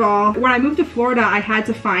second of all, when I moved to Florida, I had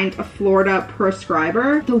to find a Florida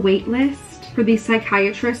prescriber. The wait list for these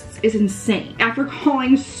psychiatrists is insane. After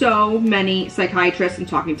calling so many psychiatrists and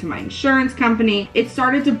talking to my insurance company, it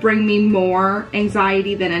started to bring me more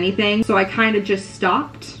anxiety than anything. So I kind of just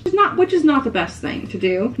stopped, which is not the best thing to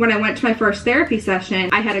do. When I went to my first therapy session,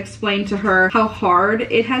 I had explained to her how hard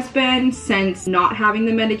it has been since not having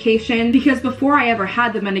the medication, because before I ever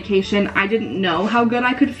had the medication, I didn't know how good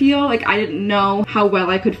I could feel. Like, I didn't know how well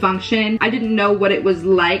I could function. I didn't know what it was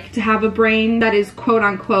like to have a brain that is quote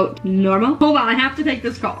unquote normal. Hold on, I have to take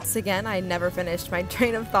this call. Once again, I never finished my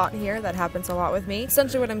train of thought here. That happens a lot with me.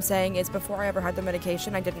 Essentially what I'm saying is before I ever had the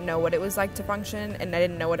medication, I didn't know what it was like to function, and I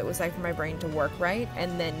didn't know what it was like for my brain to work right.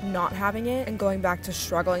 And then not having it and going back to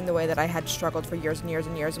struggling the way that I had struggled for years and years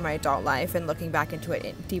and years in my adult life, and looking back into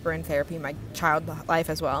it deeper in therapy, my child life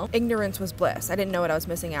as well. Ignorance was bliss. I didn't know what I was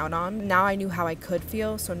missing out on. Now I knew how I could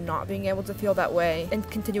feel, so not being able to feel that way and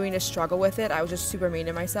continuing to struggle with it, I was just super mean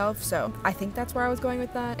to myself. So I think that's where I was going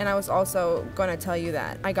with that. And I was also going to tell you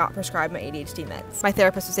that I got prescribed my ADHD meds. My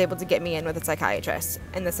therapist was able to get me in with a psychiatrist,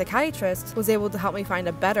 and the psychiatrist was able to help me find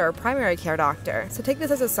a better primary care doctor. So take this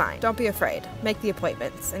as a sign. Don't be afraid. Make the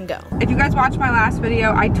appointments and go. If you guys watched my last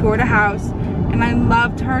video, I toured a house and I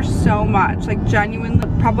loved her so much. Like, genuinely,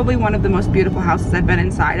 probably one of the most beautiful houses I've been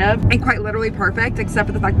inside of, and quite literally perfect, except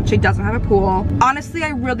for the fact that she doesn't have a pool. Honestly, I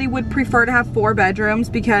really would prefer to have 4 bedrooms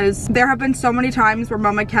because there have been so many times where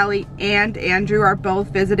Mama Kelly and Andrew are both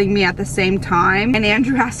visiting me at the same time, and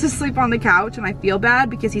Andrew has to sleep on the couch, and I feel bad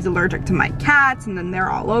because he's allergic to my cats and then they're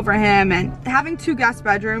all over him. And having 2 guest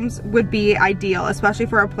bedrooms would be ideal, especially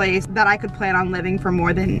for a place that I could plan on living for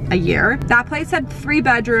more than a year. That place had 3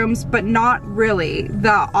 bedrooms, but not really.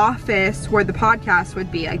 The office where the podcast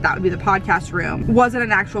would be, like that would be the podcast room, wasn't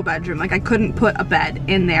an actual bedroom. Like, I couldn't put a bed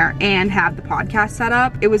in there and have the podcast set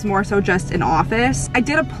up. It was more so just an office. I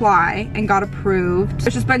did apply and got approved.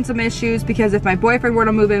 There's just been some issues because if my boyfriend were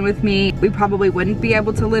to move in with me, we probably wouldn't be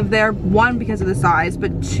able to live there. 1, because of the size,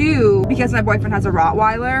 but 2, because my boyfriend has a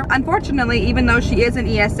Rottweiler. Unfortunately, even though she is an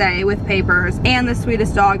ESA with papers and the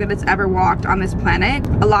sweetest dog that has ever walked on this planet,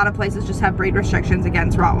 a lot of places just have breed restrictions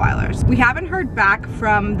against Rottweilers. We haven't heard back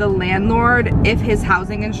from the landlord if his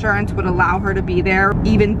housing insurance would allow her to be there,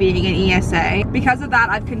 even being an ESA. Because of that,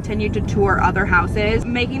 I've continued to tour other houses.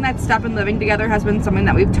 Making that step and living together has been something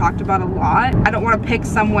that we've talked about a lot. I don't want to pick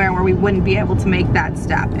somewhere where we wouldn't be able to make that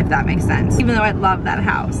step, if that makes sense, even though I love that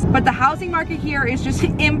house. But the housing market here is just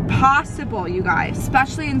impossible, you guys,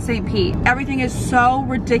 especially in St. Pete. Everything is so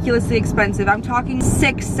ridiculously expensive. I'm talking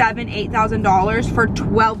 $6,000, $7,000, $8,000 for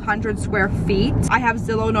 1,200 square feet. I have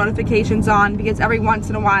Zillow notifications on because every once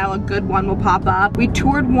in a while a good one will pop up. We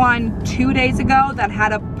toured one 2 days ago that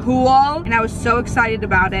had a pool and I was so excited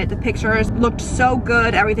about it. The pictures looked so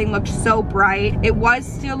good. Everything looked so bright. It was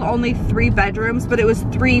still only 3 bedrooms, but it was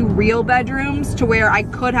 3 real bedrooms to where I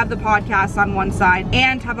could have the podcast on one side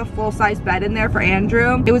and have a full-size bed in there for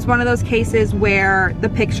Andrew. It was one of those cases where the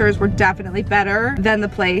pictures were definitely better than the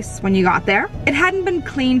place when you got there. It hadn't been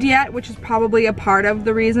cleaned yet, which is probably a part of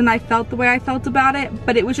the reason I felt the way I felt about it,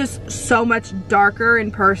 but it was just so much darker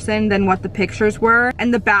in person than what the pictures were,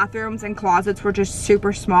 and the bathrooms and closets were just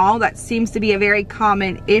super small. That seems to be a very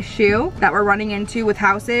common issue that we're running into with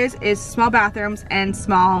houses, is small bathrooms and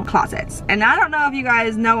small closets. And I don't know if you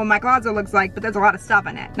guys know what my closet looks like, but there's a lot of stuff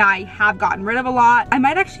in it. Now, I have gotten rid of a lot. I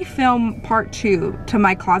might actually film part 2 to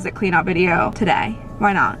my closet cleanup video today.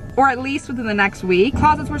 Why not? Or at least within the next week.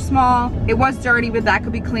 Closets were small. It was dirty, but that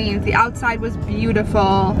could be cleaned. The outside was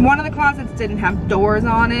beautiful. One of the closets didn't have doors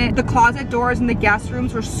on it. The closet doors in the guest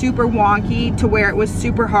rooms were super wonky to where it was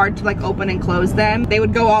super hard to like open and close them. They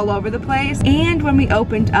would go all over the place. And when we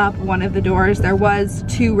opened up one of the doors, there was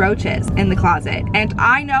 2 roaches in the closet. And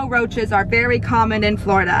I know roaches are very common in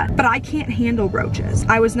Florida, but I can't handle roaches.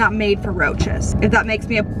 I was not made for roaches. If that makes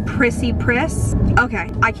me a prissy priss, okay,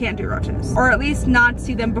 I can't do roaches. Or at least not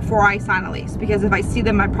see them before I sign a lease, because if I see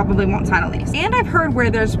them I probably won't sign a lease. And I've heard where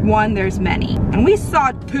there's one, there's many, and we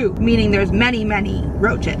saw 2, meaning there's many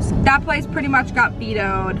roaches. That place pretty much got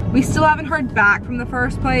vetoed. We still haven't heard back from the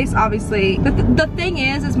first place, obviously. The thing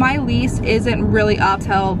is my lease isn't really up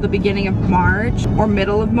till the beginning of March or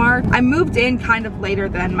middle of March. I moved in kind of later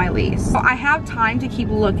than my lease, so I have time to keep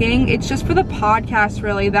looking. It's just for the podcast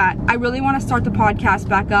really that I really want to start the podcast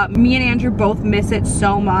back up. Me and Andrew both miss it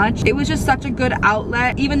so much. It was just such a good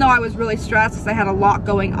outlet, even though I was really stressed because I had a lot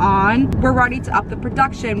going on. We're ready to up the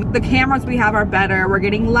production. The cameras we have are better. We're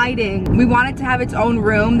getting lighting. We want it to have its own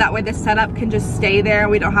room. That way the setup can just stay there.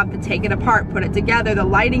 We don't have to take it apart, put it together. The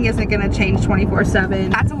lighting isn't going to change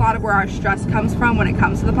 24/7. That's a lot of where our stress comes from when it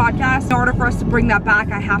comes to the podcast. In order for us to bring that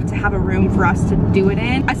back, I have to have a room for us to do it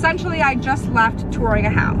in. Essentially, I just left touring a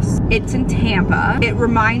house. It's in Tampa. It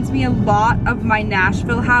reminds me a lot of my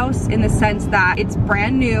Nashville house in the sense that it's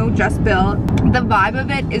brand new, just built. The vibe of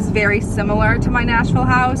it is very similar to my Nashville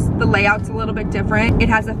house. The layout's a little bit different. It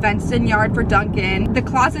has a fenced-in yard for Duncan. The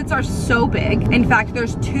closets are so big. In fact,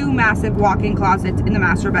 there's 2 massive walk-in closets in the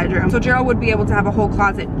master bedroom. So Gerald would be able to have a whole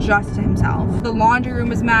closet just to himself. The laundry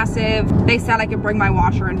room is massive. They said I could bring my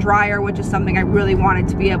washer and dryer, which is something I really wanted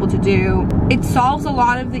to be able to do. It solves a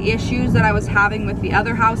lot of the issues that I was having with the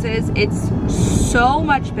other houses. It's so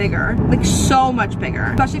much bigger, like so much bigger.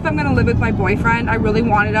 Especially if I'm gonna live with my boyfriend, I really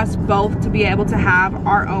wanted us both to be able to have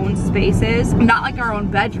our own spaces. Not like our own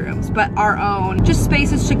bedrooms, but our own just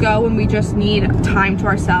spaces to go when we just need time to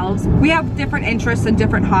ourselves. We have different interests and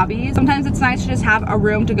different hobbies. Sometimes it's nice to just have a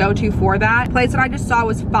room to go to for that. The place that I just saw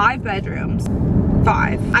was 5 bedrooms.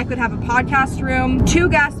 5. I could have a podcast room, 2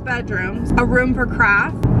 guest bedrooms, a room for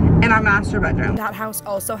craft, and our master bedroom. That house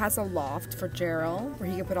also has a loft for Gerald where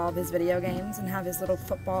he can put all of his video games and have his little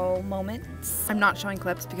football moments. I'm not showing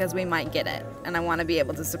clips because we might get it and I want to be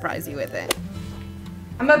able to surprise you with it.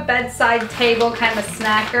 I'm a bedside table kind of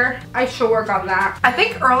snacker. I should work on that. I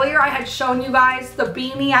think earlier I had shown you guys the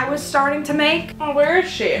beanie I was starting to make. Oh, where is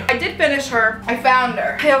she? I did finish her. I found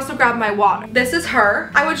her. I also grabbed my water. This is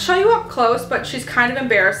her. I would show you up close, but she's kind of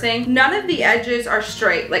embarrassing. None of the edges are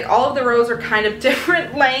straight. Like all of the rows are kind of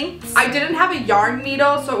different lengths. I didn't have a yarn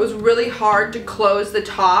needle, so it was really hard to close the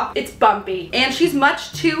top. It's bumpy. And she's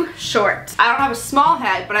much too short. I don't have a small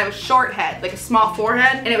head, but I have a short head, like a small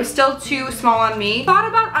forehead, and it was still too small on me.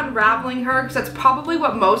 Thought about unraveling her because that's probably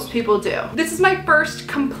what most people do. This is my first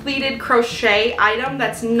completed crochet item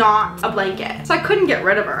that's not a blanket, so I couldn't get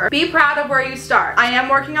rid of her. Be proud of where you start. I am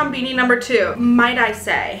working on beanie number 2, might I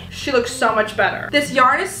say. She looks so much better. This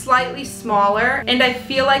yarn is slightly smaller and I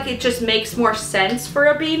feel like it just makes more sense for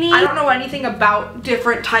a beanie. I don't know anything about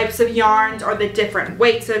different types of yarns or the different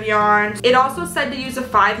weights of yarns. It also said to use a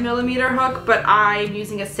 5mm hook, but I'm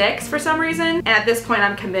using a 6 for some reason, and at this point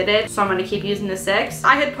I'm committed, so I'm gonna keep using the 6.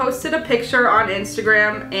 this. I had posted a picture on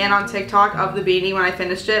Instagram and on TikTok of the beanie when I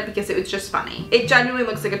finished it because it was just funny. It genuinely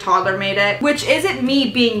looks like a toddler made it, which isn't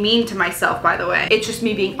me being mean to myself, by the way. It's just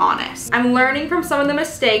me being honest. I'm learning from some of the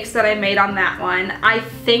mistakes that I made on that one. I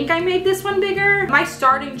think I made this one bigger. My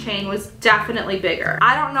starting chain was definitely bigger.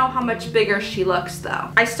 I don't know how much bigger she looks though.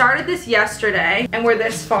 I started this yesterday and we're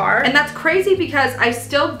this far, and that's crazy because I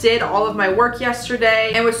still did all of my work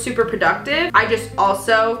yesterday and was super productive. I just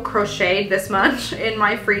also crocheted this much in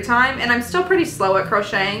my free time, and I'm still pretty slow at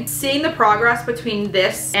crocheting. Seeing the progress between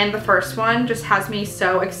this and the first one just has me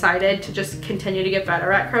so excited to just continue to get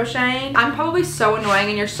better at crocheting. I'm probably so annoying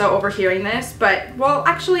and you're so overhearing this, but well,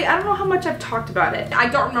 actually, I don't know how much I've talked about it. I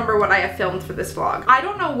don't remember what I have filmed for this vlog. I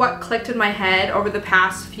don't know what clicked in my head over the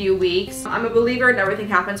past few weeks. I'm a believer in everything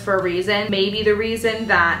happens for a reason. Maybe the reason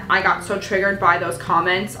that I got so triggered by those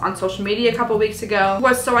comments on social media a couple weeks ago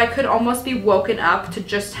was so I could almost be woken up to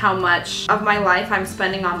just how much of my life I'm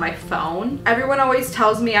spending on my phone. Everyone always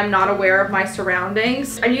tells me I'm not aware of my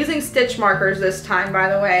surroundings. I'm using stitch markers this time, by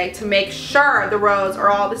the way, to make sure the rows are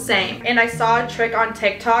all the same. And I saw a trick on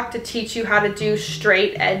TikTok to teach you how to do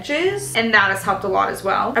straight edges, and that has helped a lot as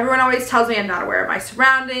well. Everyone always tells me I'm not aware of my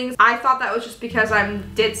surroundings. I thought that was just because I'm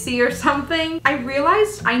ditzy or something. I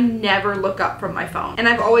realized I never look up from my phone, and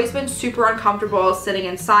I've always been super uncomfortable sitting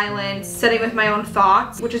in silence, sitting with my own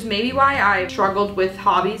thoughts, which is maybe why I struggled with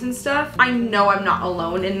hobbies and stuff. I know I'm not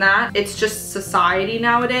alone in that. It's just society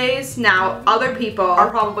nowadays. Now, other people are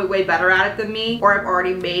probably way better at it than me, or have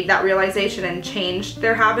already made that realization and changed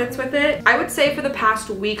their habits with it. I would say for the past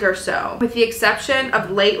week or so, with the exception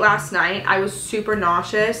of late last night, I was super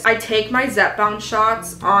nauseous. I take my Zepbound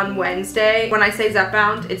shots on Wednesday. When I say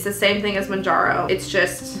Zepbound, it's the same thing as Mounjaro. It's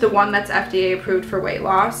just the one that's FDA approved for weight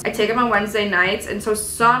loss. I take them on Wednesday nights, and so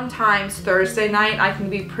sometimes Thursday night I can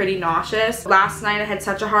be pretty nauseous. Last night I had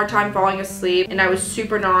such a hard time falling asleep and I was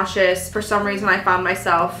super nauseous. For some reason I found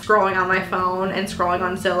myself scrolling on my phone and scrolling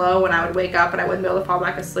on Zillow when I would wake up and I wouldn't be able to fall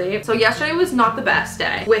back asleep. So yesterday was not the best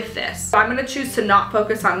day with this. So I'm gonna choose to not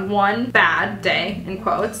focus on one bad day, in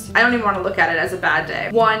quotes. I don't even want to look at it as a bad day.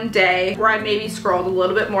 One day where I maybe scrolled a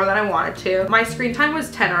little bit more than I wanted to. My screen time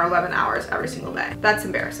was 10 or 11 hours every single day. That's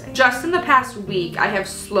embarrassing. Just in the past week, I have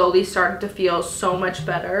slowly started to feel so much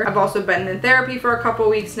better. I've also been in therapy for a couple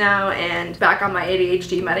weeks now and back on my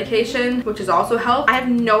ADHD medication, which has also helped. I have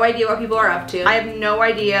no idea what people are up to. I have no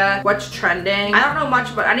idea what's trending. I don't know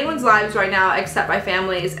much about anyone's lives right now except my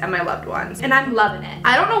family's and my loved ones, and I'm loving it.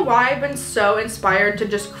 I don't know why I've been so inspired to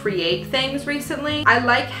just create things recently. I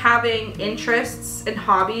like having interests and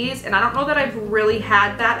hobbies, and I don't know that I've really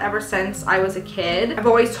had that ever since I was a kid. I've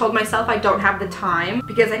always told myself I don't have the time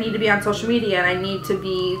because I need to be on social media and I need to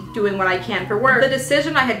be doing what I can for work. The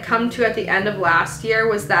decision I had come to at the end of last year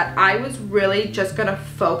was that I was really just gonna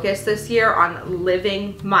focus this year on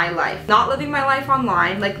living my life. Not living my life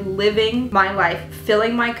online, like living my life,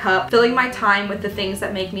 filling my cup, filling my time with the things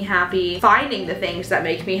that make me happy, finding the things that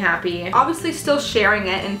make me happy. Obviously still sharing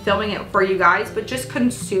it and filming it for you guys, but just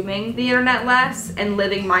consuming the internet less and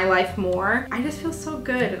living my life more. I just feel so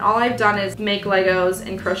good, and all I've done is make Legos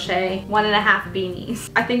and crochet 1.5 beanies.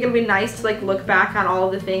 I think it'll be nice to like look back on all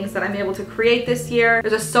of the things that I'm able to create this year.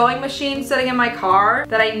 There's a sewing machine sitting in my car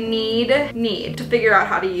that I need to figure out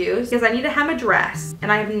how to use because I need to hem a dress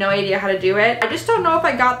and I have no idea how to do it. I just don't know if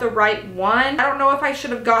I got the right one. I don't know if I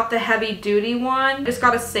should have got the heavy duty one. I just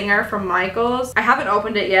got a Singer from Michaels. I haven't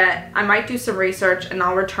opened it yet. I might do some research and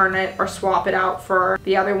I'll return it or swap it out for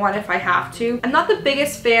the other one if I have to. I'm not the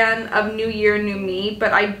biggest fan of New Year, New Me,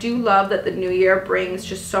 but I do love that the new year brings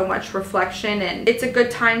just so much reflection, and it's a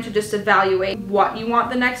good time to just evaluate what you want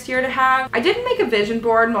the next year to have. I didn't make a vision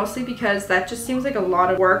board mostly because that just seems like a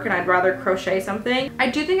lot of work and I'd rather crochet something. I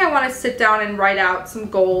do think I want to sit down and write out some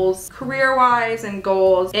goals career-wise and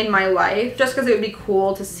goals in my life just because it would be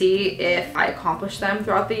cool to see if I accomplish them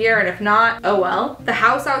throughout the year, and if not, oh well. The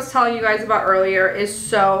house I was telling you guys about earlier is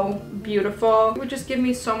so beautiful. It would just give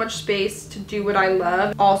me so much space to do what I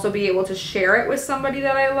love, also be able to share it with somebody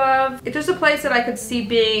that I love. It's just a place that I could see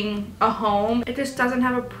being a home. It just doesn't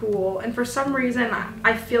have a pool, and for some reason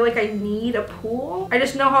I feel like I need a pool. I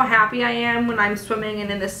just know how happy I am when I'm swimming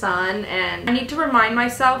and in the sun, and I need to remind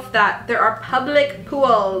myself that there are public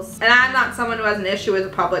pools, and I'm not someone who has an issue with a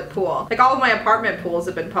public pool. Like, all of my apartment pools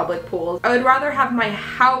have been public pools. I would rather have my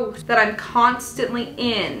house that I'm constantly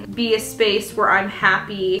in be a space where I'm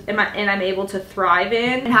happy and my and I'm able to thrive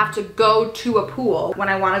in and have to go to a pool when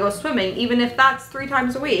I want to go swimming, even if that's 3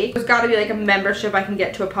 times a week. There's got to be like a membership I can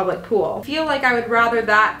get to a public pool. I feel like I would rather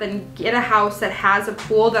that than get a house that has a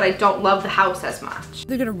pool that I don't love the house as much.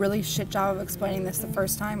 They did a really shit job of explaining this the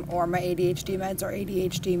first time, or my ADHD meds are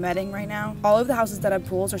ADHD medding right now. All of the houses that have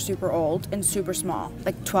pools are super old and super small,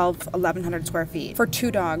 like 1,100 square feet. For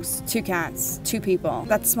 2 dogs, 2 cats, 2 people.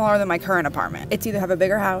 That's smaller than my current apartment. It's either have a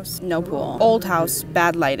bigger house, no pool, old house,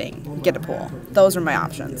 bad lighting, get a pool. Those are my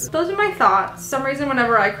options. Those are my thoughts. Some reason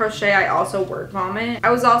whenever I crochet, I also word vomit.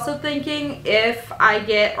 I was also thinking if I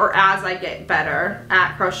get, or as I get better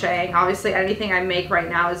at crocheting, obviously anything I make right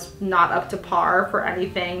now is not up to par for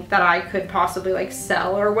anything that I could possibly like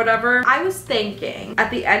sell or whatever. I was thinking at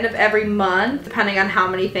the end of every month, depending on how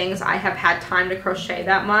many things I have had time to crochet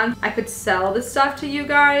that month, I could sell this stuff to you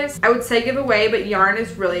guys. I would say give away, but yarn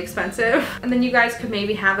is really expensive. And then you guys could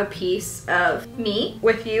maybe have a piece of meat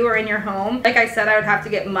with you or in your home. Like I said, I would have to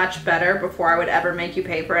get much better before I would ever make you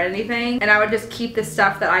pay for anything. And I would just keep the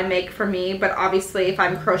stuff that I make for me. But obviously if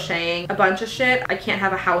I'm crocheting a bunch of shit, I can't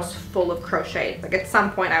have a house full of crochet. Like at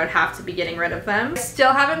some point I would have to be getting rid of them. I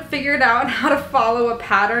still haven't figured out how to follow a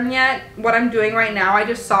pattern yet. What I'm doing right now, I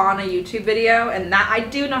just saw on a YouTube video, and that I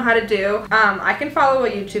do know how to do. I can follow a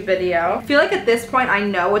YouTube video. I feel like at this point I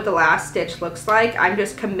know what the last stitch looks like. I'm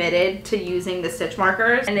just committed to using the stitch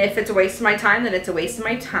markers, and if it's a waste of my time, then it's a waste of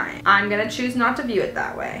my time. I'm gonna choose not to view it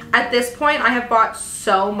that way. At this point I have bought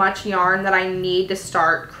so much yarn that I need to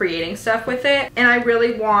start creating stuff with it, and I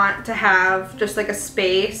really want to have just like a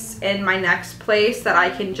space in my next place that I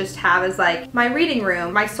can just have as like my reading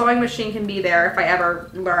room. My sewing machine can be there if I ever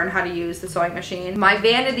learn how to use the sewing machine. My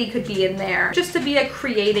vanity could be in there just to be a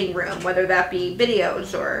creating room, whether that be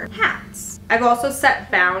videos or hats. I've also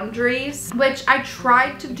set boundaries, which I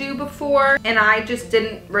tried to do before, and I just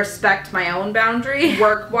didn't respect my own boundary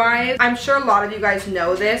work-wise. I'm sure a lot of you guys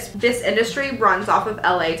know this. This industry runs off of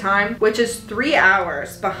LA time, which is 3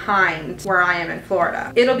 hours behind where I am in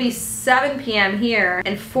Florida. It'll be 7 p.m. here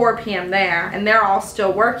and 4 p.m. there, and they're all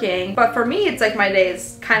still working. But for me, it's like my day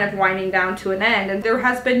is kind of winding down to an end, and there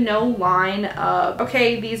has been no line of,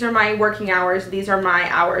 okay, these are my working hours, these are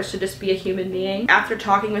my hours to just be a human being. After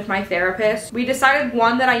talking with my therapist, we decided,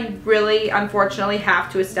 one, that I really unfortunately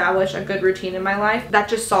have to establish a good routine in my life. That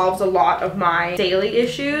just solves a lot of my daily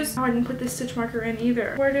issues. Oh, I didn't put this stitch marker in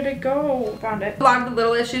either. Where did it go? Found it. A lot of the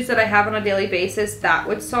little issues that I have on a daily basis, that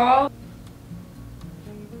would solve.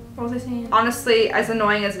 What was I saying? Honestly, as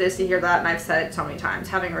annoying as it is to hear that, and I've said it so many times,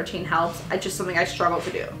 having a routine helps. It's just something I struggle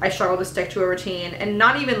to do. I struggle to stick to a routine, and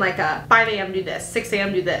not even like a 5 a.m. do this, 6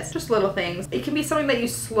 a.m. do this. Just little things. It can be something that you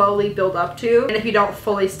slowly build up to, and if you don't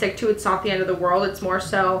fully stick to it, it's not the end of the world. It's more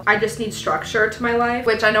so, I just need structure to my life,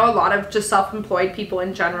 which I know a lot of just self-employed people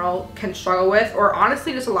in general can struggle with, or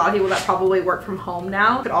honestly just a lot of people that probably work from home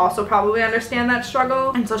now could also probably understand that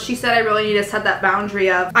struggle. And so she said I really need to set that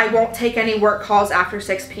boundary of, I won't take any work calls after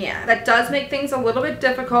 6 p.m. That does make things a little bit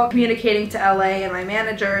difficult communicating to LA and my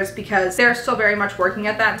managers because they're still very much working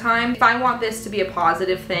at that time. If I want this to be a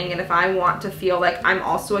positive thing, and if I want to feel like I'm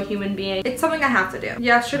also a human being, it's something I have to do.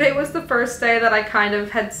 Yesterday was the first day that I kind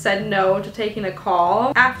of had said no to taking a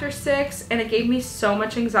call after 6, and it gave me so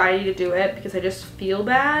much anxiety to do it because I just feel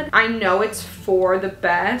bad. I know it's for the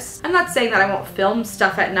best. I'm not saying that I won't film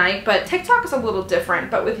stuff at night, but TikTok is a little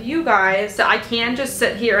different. But with you guys, I can just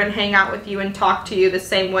sit here and hang out with you and talk to you the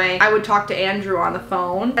same way I would talk to Andrew on the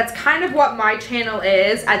phone. That's kind of what my channel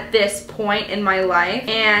is at this point in my life.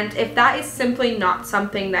 And if that is simply not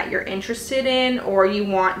something that you're interested in, or you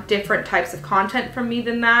want different types of content from me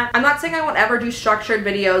than that, I'm not saying I won't ever do structured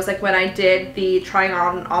videos like when I did the trying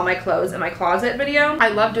on all my clothes in my closet video. I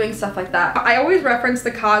love doing stuff like that. I always reference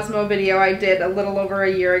the Cosmo video I did a little over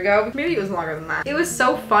a year ago. Maybe it was longer than that. It was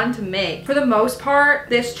so fun to make. For the most part,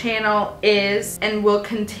 this channel is and will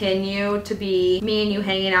continue to be me and you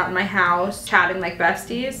hanging out in my house, chatting like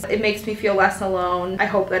besties. It makes me feel less alone. I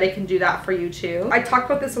hope that it can do that for you too. I talked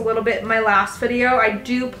about this a little bit in my last video. I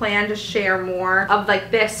do plan to share more of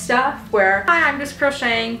like this stuff where, hi, I'm just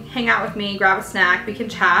crocheting, hang out with me, grab a snack, we can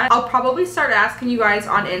chat. I'll probably start asking you guys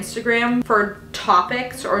on Instagram for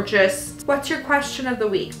topics, or just, what's your question of the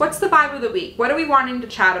week? What's the vibe of the week? What are we wanting to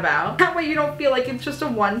chat about? That way you don't feel like it's just a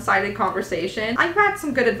one-sided conversation. I've had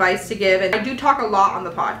some good advice to give, and I do talk a lot on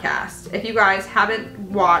the podcast. If you guys haven't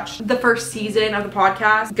watched the first season of the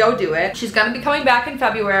podcast, go do it. She's gonna be coming back in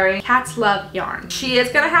February. Cats love yarn. She is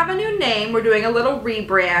gonna have a new name. We're doing a little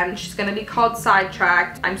rebrand. She's gonna be called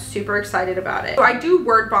Sidetracked. I'm super excited about it. So I do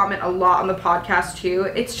word vomit a lot on the podcast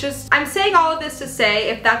too. It's just, I'm saying all of this to say,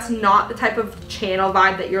 if that's not the type of channel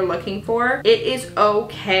vibe that you're looking for, it is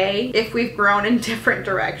okay if we've grown in different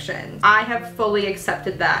directions. I have fully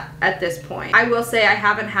accepted that at this point. I will say I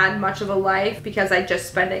haven't had much of a life because I just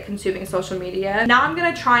spend it consuming social media. Now I'm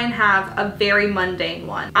gonna try and have a very mundane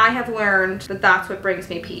one. I have learned that that's what brings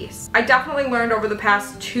me peace. I definitely learned over the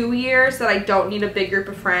past 2 years that I don't need a big group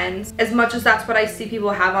of friends. As much as that's what I see people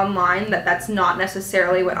have online, that's not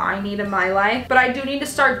necessarily what I need in my life. But I do need to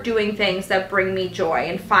start doing things that bring me joy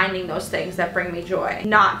and finding those things that bring me joy,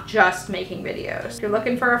 not just making videos. If you're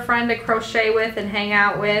looking for a friend to crochet with and hang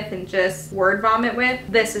out with and just word vomit with,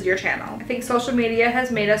 this is your channel. I think social media has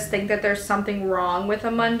made us think that there's something wrong with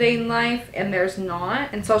a mundane life, and there's not.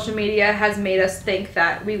 And social media has made us think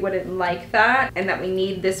that we wouldn't like that and that we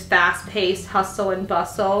need this fast-paced hustle and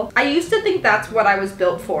bustle. I used to think that's what I was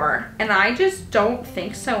built for, and I just don't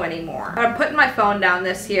think so anymore. But I'm putting my phone down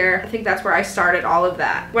this year. I think that's where I started all of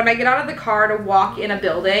that. When I get out of the car to walk in a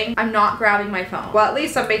building, I'm not grabbing my phone. Well, at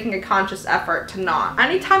least I'm making a conscious effort to not.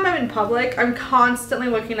 Anytime I'm in public, I'm constantly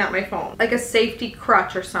looking at my phone, like a safety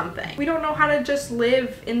crutch or something. We don't know how to just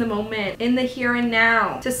live in the moment, in the here and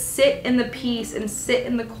now, to sit in the peace and sit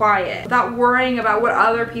in the quiet without worrying about what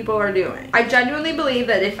other people are doing. I genuinely believe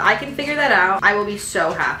that if I can figure that out, I will be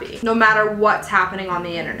so happy, no matter what's happening on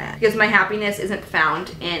the internet, because my happiness isn't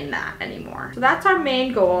found in that anymore. So that's our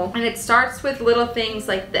main goal, and it starts with little things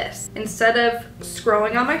like this. Instead of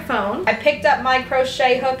scrolling on my phone, I picked up my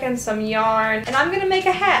crochet hook and some yarn, and I'm gonna make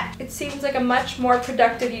a hat. It seems like a much more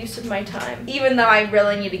productive use of my time, even though I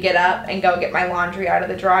really need to get up and go get my laundry out of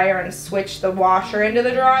the dryer and switch the washer into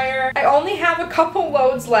the dryer. I only have a couple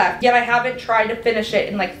loads left, yet I haven't tried to finish it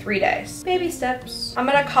in like 3 days. Baby steps. I'm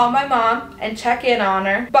gonna call my mom and check in on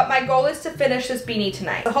her, but my goal is to finish this beanie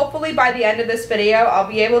tonight. So hopefully by the end of this video, I'll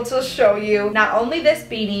be able to show you not only this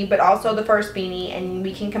beanie, but also the first beanie, and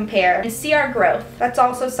we can compare and see our growth. That's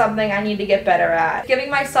also something I need to get better at. Giving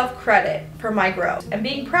myself credit for my growth and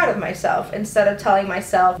being proud of myself instead of telling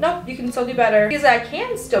myself, nope, you can still do better, because I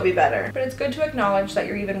can still be better. But it's good to acknowledge that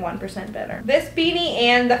you're even 1% better. This beanie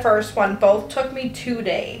and the first one both took me 2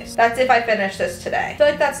 days. That's if I finish this today. I feel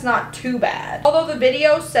like that's not too bad. Although the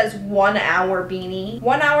video says 1 hour beanie.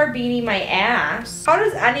 1 hour beanie my ass. How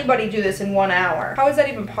does anybody do this in 1 hour? How is that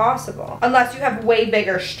even possible? Unless you have way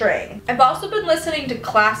bigger string. I've also been listening to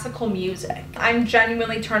classical music. I'm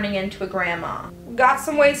genuinely turning into a grandma. Got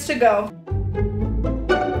some ways to go.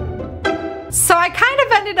 So I kind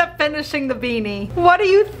of ended up finishing the beanie. What do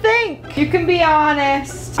you think? You can be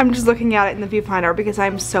honest. I'm just looking at it in the viewfinder because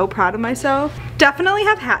I'm so proud of myself. Definitely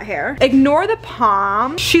have hat hair. Ignore the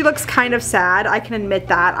pom. She looks kind of sad. I can admit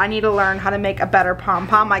that. I need to learn how to make a better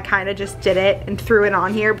pom-pom. I kind of just did it and threw it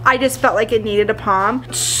on here. I just felt like it needed a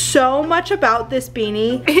pom. So much about this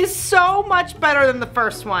beanie is so much better than the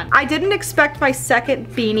first one. I didn't expect my second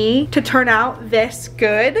beanie to turn out this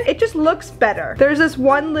good. It just looks better. There's this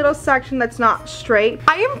one little section that's not straight.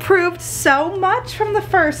 I improved so much from the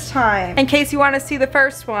first time. In case you want to see the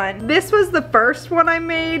first one, this was the first one I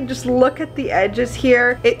made. Just look at the edges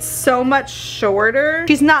here. It's so much shorter.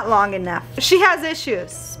 She's not long enough. She has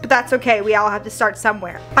issues, but that's okay. We all have to start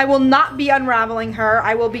somewhere. I will not be unraveling her.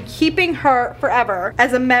 I will be keeping her forever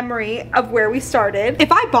as a memory of where we started.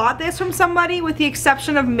 If I bought this from somebody, with the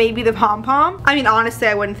exception of maybe the pom-pom, I mean, honestly,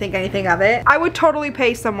 I wouldn't think anything of it. I would totally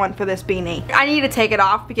pay someone for this beanie. I need to take it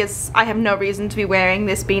off because I have no reason to be wearing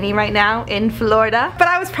this beanie right now in Florida. But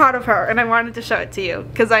I was proud of her and I wanted to show it to you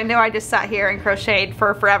because I know I just sat here and crocheted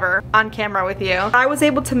for forever on camera with you. I was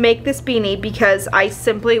able to make this beanie because I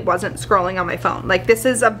simply wasn't scrolling on my phone. Like, this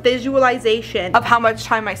is a visualization of how much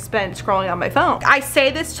time I spent scrolling on my phone. I say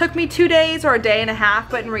this took me 2 days or a day and a half,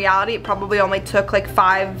 but in reality it probably only took like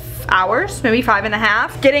 5 hours, maybe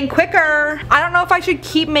 5.5. Getting quicker. I don't know if I should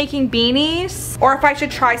keep making beanies or if I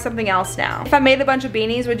should try something else now. If I made a bunch of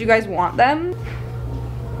beanies, would you guys want them?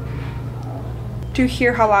 Do you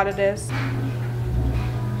hear how loud it is?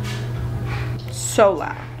 So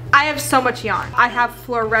loud. I have so much yarn. I have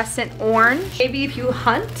fluorescent orange. Maybe if you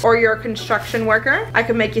hunt or you're a construction worker, I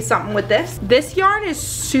could make you something with this. This yarn is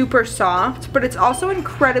super soft, but it's also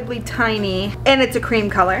incredibly tiny, and it's a cream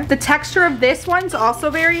color. The texture of this one's also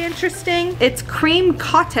very interesting. It's cream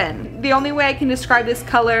cotton. The only way I can describe this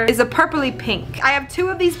color is a purpley pink. I have 2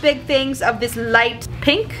 of these big things of this light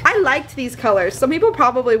pink. I liked these colors. Some people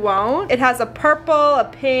probably won't. It has a purple, a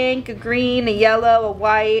pink, a green, a yellow, a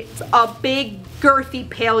white, a big girthy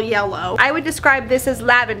pale yellow. I would describe this as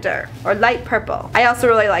lavender or light purple. I also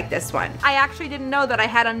really like this one. I actually didn't know that I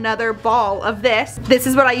had another ball of this. This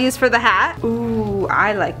is what I use for the hat. Ooh,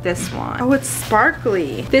 I like this one. Oh, it's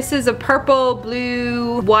sparkly. This is a purple,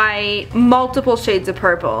 blue, white, multiple shades of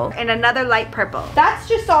purple, and another light purple. That's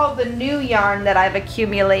just all the new yarn that I've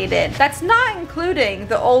accumulated. That's not including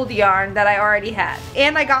the old yarn that I already had.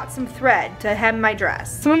 And I got some thread to hem my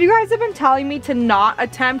dress. Some of you guys have been telling me to not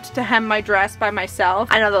attempt to hem my dress by myself.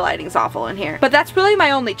 I know the lighting's awful in here, but that's really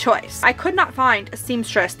my only choice. I could not find a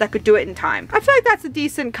seamstress that could do it in time. I feel like that's a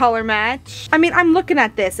decent color match. I mean, I'm looking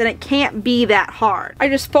at this and it can't be that hard. I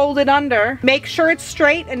just fold it under, make sure it's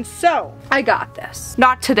straight, and sew. I got this.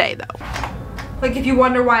 Not today though. Like if you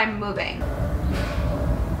wonder why I'm moving.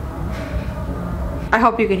 I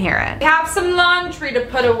hope you can hear it. I have some laundry to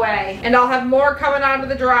put away, and I'll have more coming out of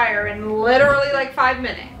the dryer in literally like 5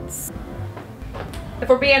 minutes. If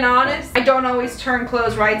we're being honest, I don't always turn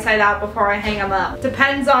clothes right side out before I hang them up.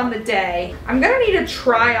 Depends on the day. I'm gonna need to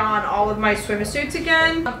try on all of my swimsuits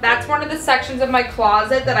again. That's one of the sections of my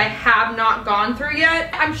closet that I have not gone through yet.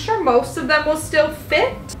 I'm sure most of them will still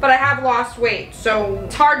fit, but I have lost weight, so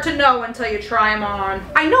it's hard to know until you try them on.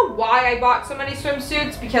 I know why I bought so many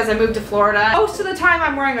swimsuits, because I moved to Florida. Most of the time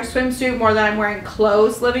I'm wearing a swimsuit more than I'm wearing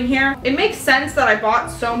clothes living here. It makes sense that I bought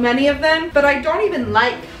so many of them, but I don't even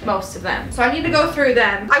like most of them. So I need to go through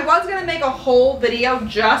them. I was gonna make a whole video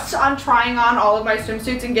just on trying on all of my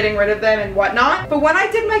swimsuits and getting rid of them and whatnot, but when I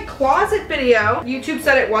did my closet video, YouTube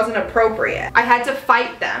said it wasn't appropriate. I had to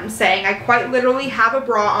fight them, saying I quite literally have a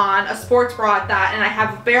bra on, a sports bra at that, and I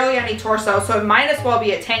have barely any torso, so it might as well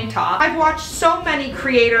be a tank top. I've watched so many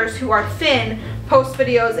creators who are thin post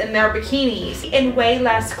videos in their bikinis in way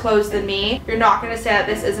less clothes than me. You're not gonna say that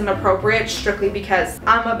this isn't appropriate strictly because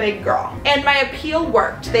I'm a big girl. And my appeal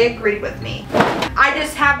worked. They agreed with me. I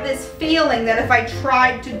just have this feeling that if I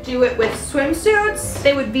tried to do it with swimsuits,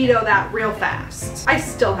 they would veto that real fast. I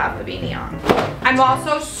still have the beanie on. I'm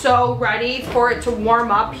also so ready for it to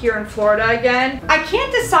warm up here in Florida again. I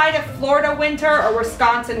can't decide if Florida winter or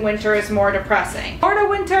Wisconsin winter is more depressing. Florida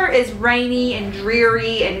winter is rainy and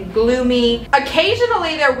dreary and gloomy.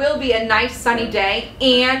 Occasionally there will be a nice sunny day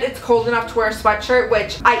and it's cold enough to wear a sweatshirt,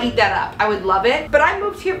 which I eat that up. I would love it. But I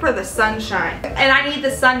moved here for the sunshine and I need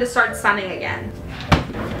the sun to start sunning again.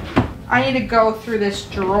 I need to go through this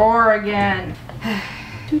drawer again.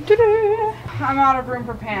 I'm out of room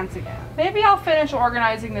for pants again. Maybe I'll finish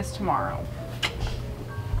organizing this tomorrow.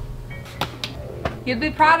 You'd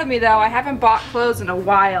be proud of me though, I haven't bought clothes in a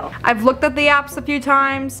while. I've looked at the apps a few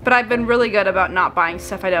times, but I've been really good about not buying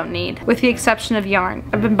stuff I don't need, with the exception of yarn.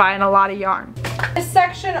 I've been buying a lot of yarn. This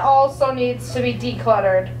section also needs to be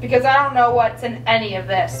decluttered because I don't know what's in any of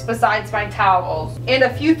this besides my towels and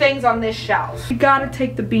a few things on this shelf. You gotta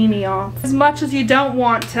take the beanie off. As much as you don't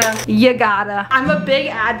want to, you gotta. I'm a big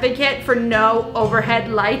advocate for no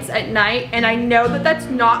overhead lights at night, and I know that that's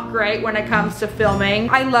not great when it comes to filming.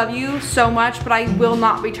 I love you so much, but I will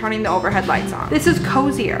not be turning the overhead lights on. This is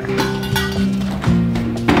cozier.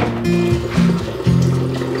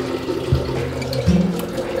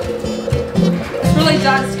 Really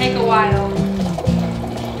does take a while.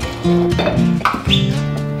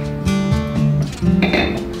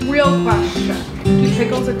 Real question, do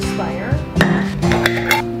pickles expire?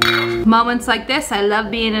 Moments like this, I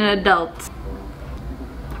love being an adult.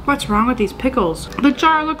 What's wrong with these pickles? The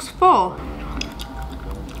jar looks full.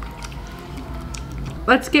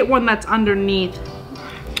 Let's get one that's underneath.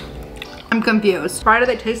 I'm confused. Why do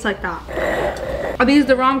they taste like that? Are these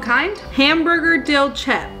the wrong kind? Hamburger dill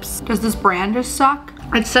chips. Does this brand just suck?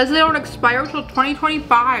 It says they don't expire till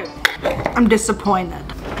 2025. I'm disappointed.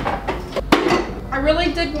 I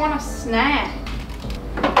really did want a snack.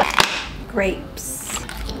 Grapes.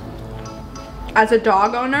 As a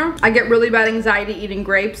dog owner, I get really bad anxiety eating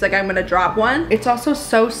grapes, like I'm gonna drop one. It's also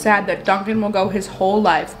so sad that Duncan will go his whole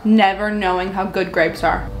life never knowing how good grapes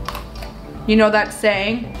are. You know that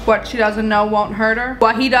saying, what she doesn't know won't hurt her?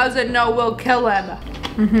 What he doesn't know will kill him.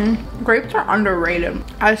 Grapes are underrated,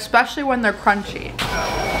 especially when they're crunchy.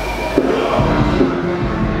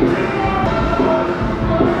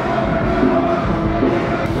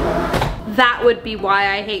 That would be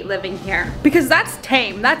why I hate living here. Because that's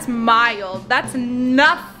tame, that's mild, that's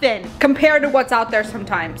nothing compared to what's out there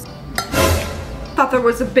sometimes. Thought there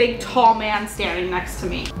was a big tall man standing next to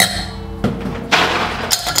me.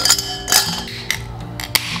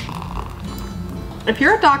 If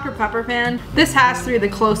you're a Dr. Pepper fan, this has to be the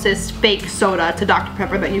closest fake soda to Dr.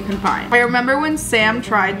 Pepper that you can find. I remember when Sam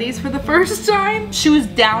tried these for the first time, she was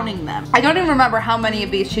downing them. I don't even remember how many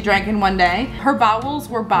of these she drank in one day. Her bowels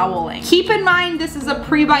were bowling. Keep in mind, this is a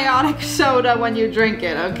prebiotic soda when you drink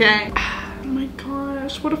it, okay? Oh my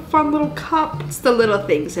gosh, what a fun little cup. It's the little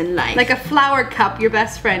things in life. Like a flower cup your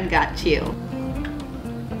best friend got you.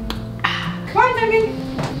 Come on, Duncan.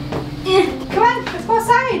 Come on, let's go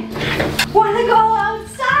outside. Wanna go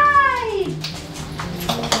outside?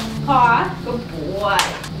 Aw, good boy.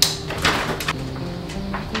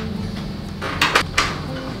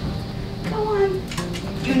 Come on.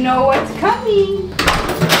 You know what's coming.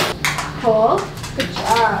 Hold. Good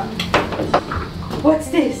job. What's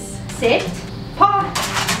this? Sit. Paw.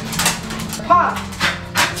 Paw.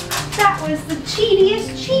 That was the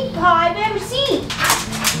cheatiest cheat paw I've ever seen.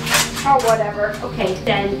 Oh, whatever. Okay,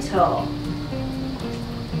 gentle.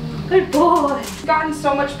 Good boy. It's gotten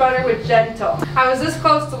so much better with gentle. I was this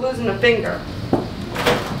close to losing a finger.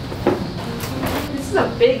 This is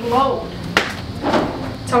a big load.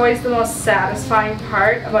 It's always the most satisfying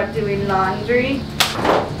part about doing laundry.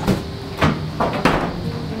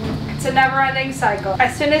 It's a never-ending cycle.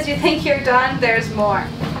 As soon as you think you're done, there's more.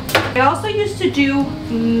 I also used to do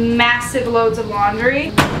massive loads of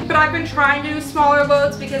laundry, but I've been trying to do smaller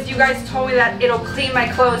loads because you guys told me that it'll clean my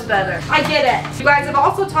clothes better. I get it. You guys have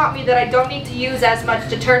also taught me that I don't need to use as much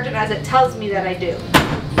detergent as it tells me that I do.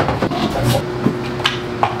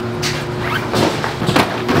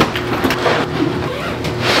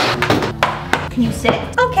 Can you sit?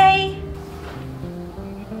 Okay.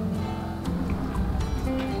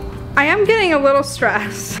 I am getting a little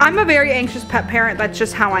stressed. I'm a very anxious pet parent. That's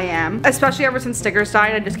just how I am. Especially ever since Stickers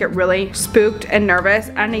died, I just get really spooked and nervous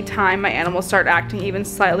anytime my animals start acting even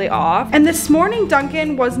slightly off. And this morning,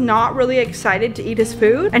 Duncan was not really excited to eat his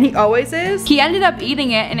food, and he always is. He ended up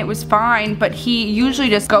eating it and it was fine, but he usually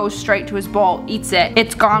just goes straight to his bowl, eats it.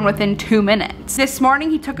 It's gone within 2 minutes. This morning,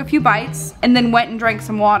 he took a few bites and then went and drank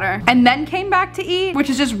some water and then came back to eat, which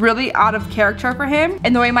is just really out of character for him.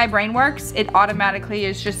 And the way my brain works, it automatically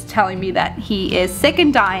is just telling me that he is sick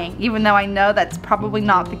and dying, even though I know that's probably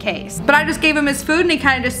not the case. But I just gave him his food and he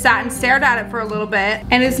kind of just sat and stared at it for a little bit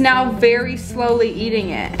and is now very slowly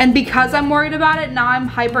eating it. And because I'm worried about it, now I'm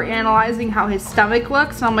hyper analyzing how his stomach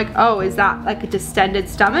looks. And I'm like, oh, is that like a distended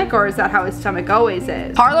stomach, or is that how his stomach always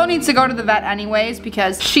is? Harlow needs to go to the vet anyways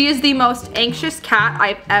because she is the most anxious cat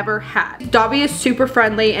I've ever had. Dobby is super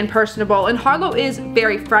friendly and personable, and Harlow is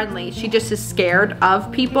very friendly. She just is scared of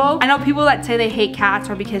people. I know people that say they hate cats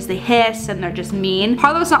are because they hiss and they're just mean.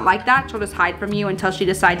 Harlow's not like that. She'll just hide from you until she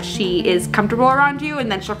decides she is comfortable around you,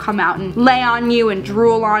 and then she'll come out and lay on you and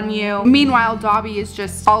drool on you. Meanwhile, Dobby is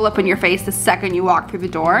just all up in your face the second you walk through the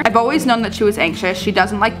door. I've always known that she was anxious. She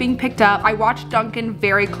doesn't like being picked up. I watch Duncan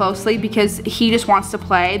very closely because he just wants to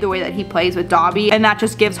play the way that he plays with Dobby, and that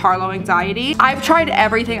just gives Harlow anxiety. I've tried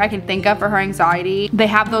everything I can think of for her anxiety. They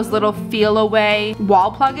have those little feel away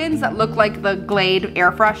wall plugins that look like the Glade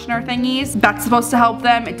air freshener thingies. That's supposed to help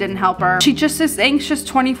them. It didn't help her. She just is anxious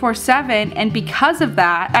 24/7, and because of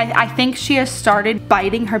that, I think she has started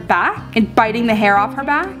biting her back and biting the hair off her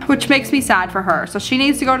back, which makes me sad for her. So she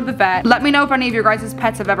needs to go to the vet. Let me know if any of your guys'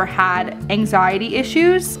 pets have ever had anxiety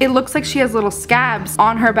issues. It looks like she has little scabs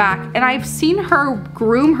on her back, and I've seen her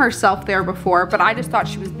groom herself there before, but I just thought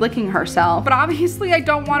she was licking herself. But obviously I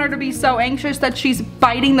don't want her to be so anxious that she's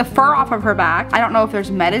biting the fur off of her back. I don't know if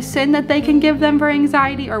there's medicine that they can give them for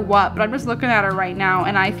anxiety or what, but I'm just looking at her right now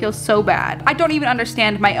and I feel so bad. I don't even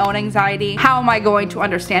understand my own anxiety. How am I going to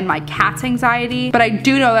understand my cat's anxiety? But I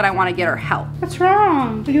do know that I want to get her help. What's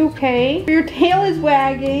wrong? Are you okay? Your tail is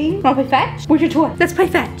wagging. Wanna play fetch? Where's your toy? Let's play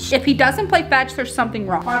fetch. If he doesn't play fetch, there's something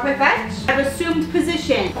wrong. Wanna play fetch? I've assumed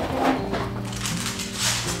position.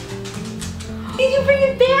 Did you bring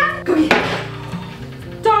it back? Go get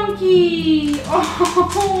it. Donkey!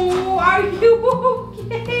 Oh, are you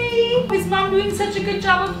okay? Is mom doing such a good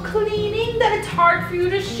job of cleaning that it's hard for you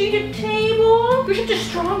to sheet a table? You're such a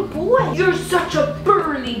strong boy. You're such a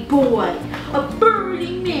burly boy. A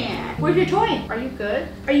burly man. Where's your toy? Are you good?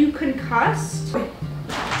 Are you concussed? Wait.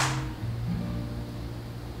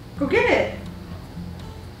 Go get it.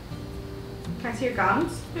 Can I see your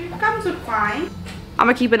gums? Your gums look fine. I'm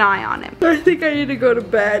gonna keep an eye on him. I think I need to go to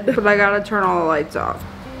bed, but I gotta turn all the lights off.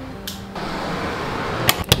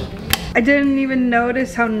 I didn't even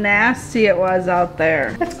notice how nasty it was out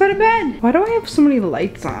there. Let's go to bed. Why do I have so many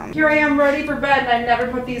lights on? Here I am ready for bed, and I never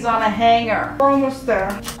put these on a hanger. We're almost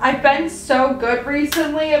there. I've been so good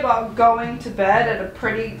recently about going to bed at a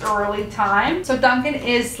pretty early time, so Duncan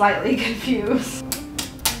is slightly confused.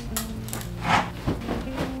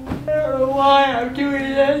 why I'm doing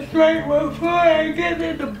this right before I get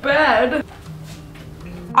into bed.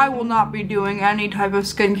 I will not be doing any type of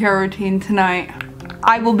skincare routine tonight.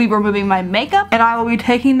 I will be removing my makeup and I will be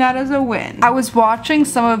taking that as a win. I was watching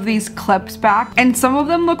some of these clips back and some of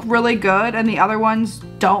them look really good and the other ones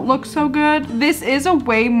don't look so good. This is a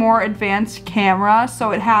way more advanced camera,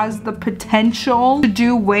 so it has the potential to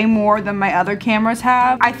do way more than my other cameras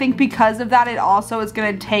have. I think because of that, it also is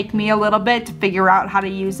gonna take me a little bit to figure out how to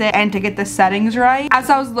use it and to get the settings right.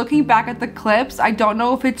 As I was looking back at the clips, I don't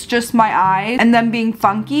know if it's just my eyes and them being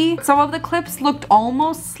funky. Some of the clips looked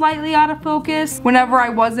almost slightly out of focus whenever I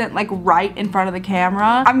wasn't like right in front of the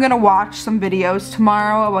camera. I'm gonna watch some videos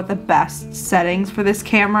tomorrow about the best settings for this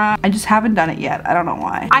camera. I just haven't done it yet. I don't know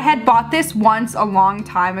why. I had bought this once a long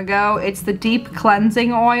time ago. It's the deep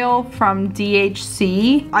cleansing oil from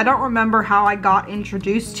DHC. I don't remember how I got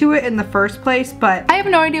introduced to it in the first place, but I have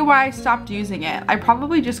no idea why I stopped using it. I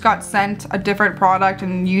probably just got sent a different product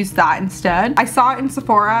and used that instead. I saw it in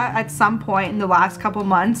Sephora at some point in the last couple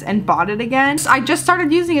months and bought it again. I just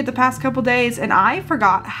started using it the past couple days and I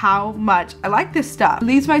forgot how much I like this stuff. It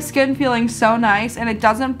leaves my skin feeling so nice and it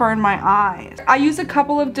doesn't burn my eyes. I use a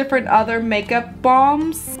couple of different other makeup balms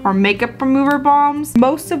or makeup remover balms,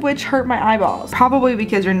 most of which hurt my eyeballs. Probably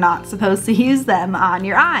because you're not supposed to use them on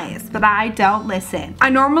your eyes, but I don't listen. I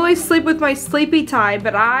normally sleep with my sleepy tie,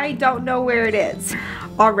 but I don't know where it is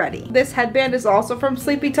already. This headband is also from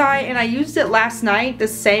Sleepy Tie and I used it last night the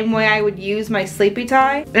same way I would use my sleepy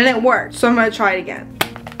tie and it worked. So I'm gonna try it again.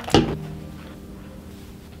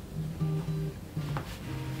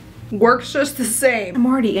 Works just the same. I'm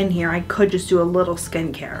already in here. I could just do a little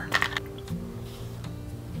skincare.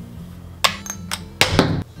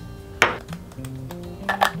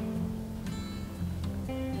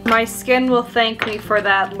 My skin will thank me for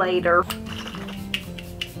that later.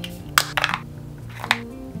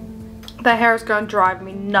 The hair is gonna drive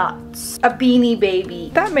me nuts. A beanie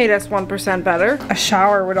baby. That made us 1% better. A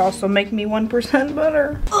shower would also make me 1%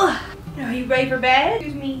 better. Ugh. Are you ready for bed?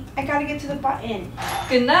 Excuse me, I gotta get to the button.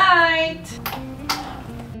 Good night.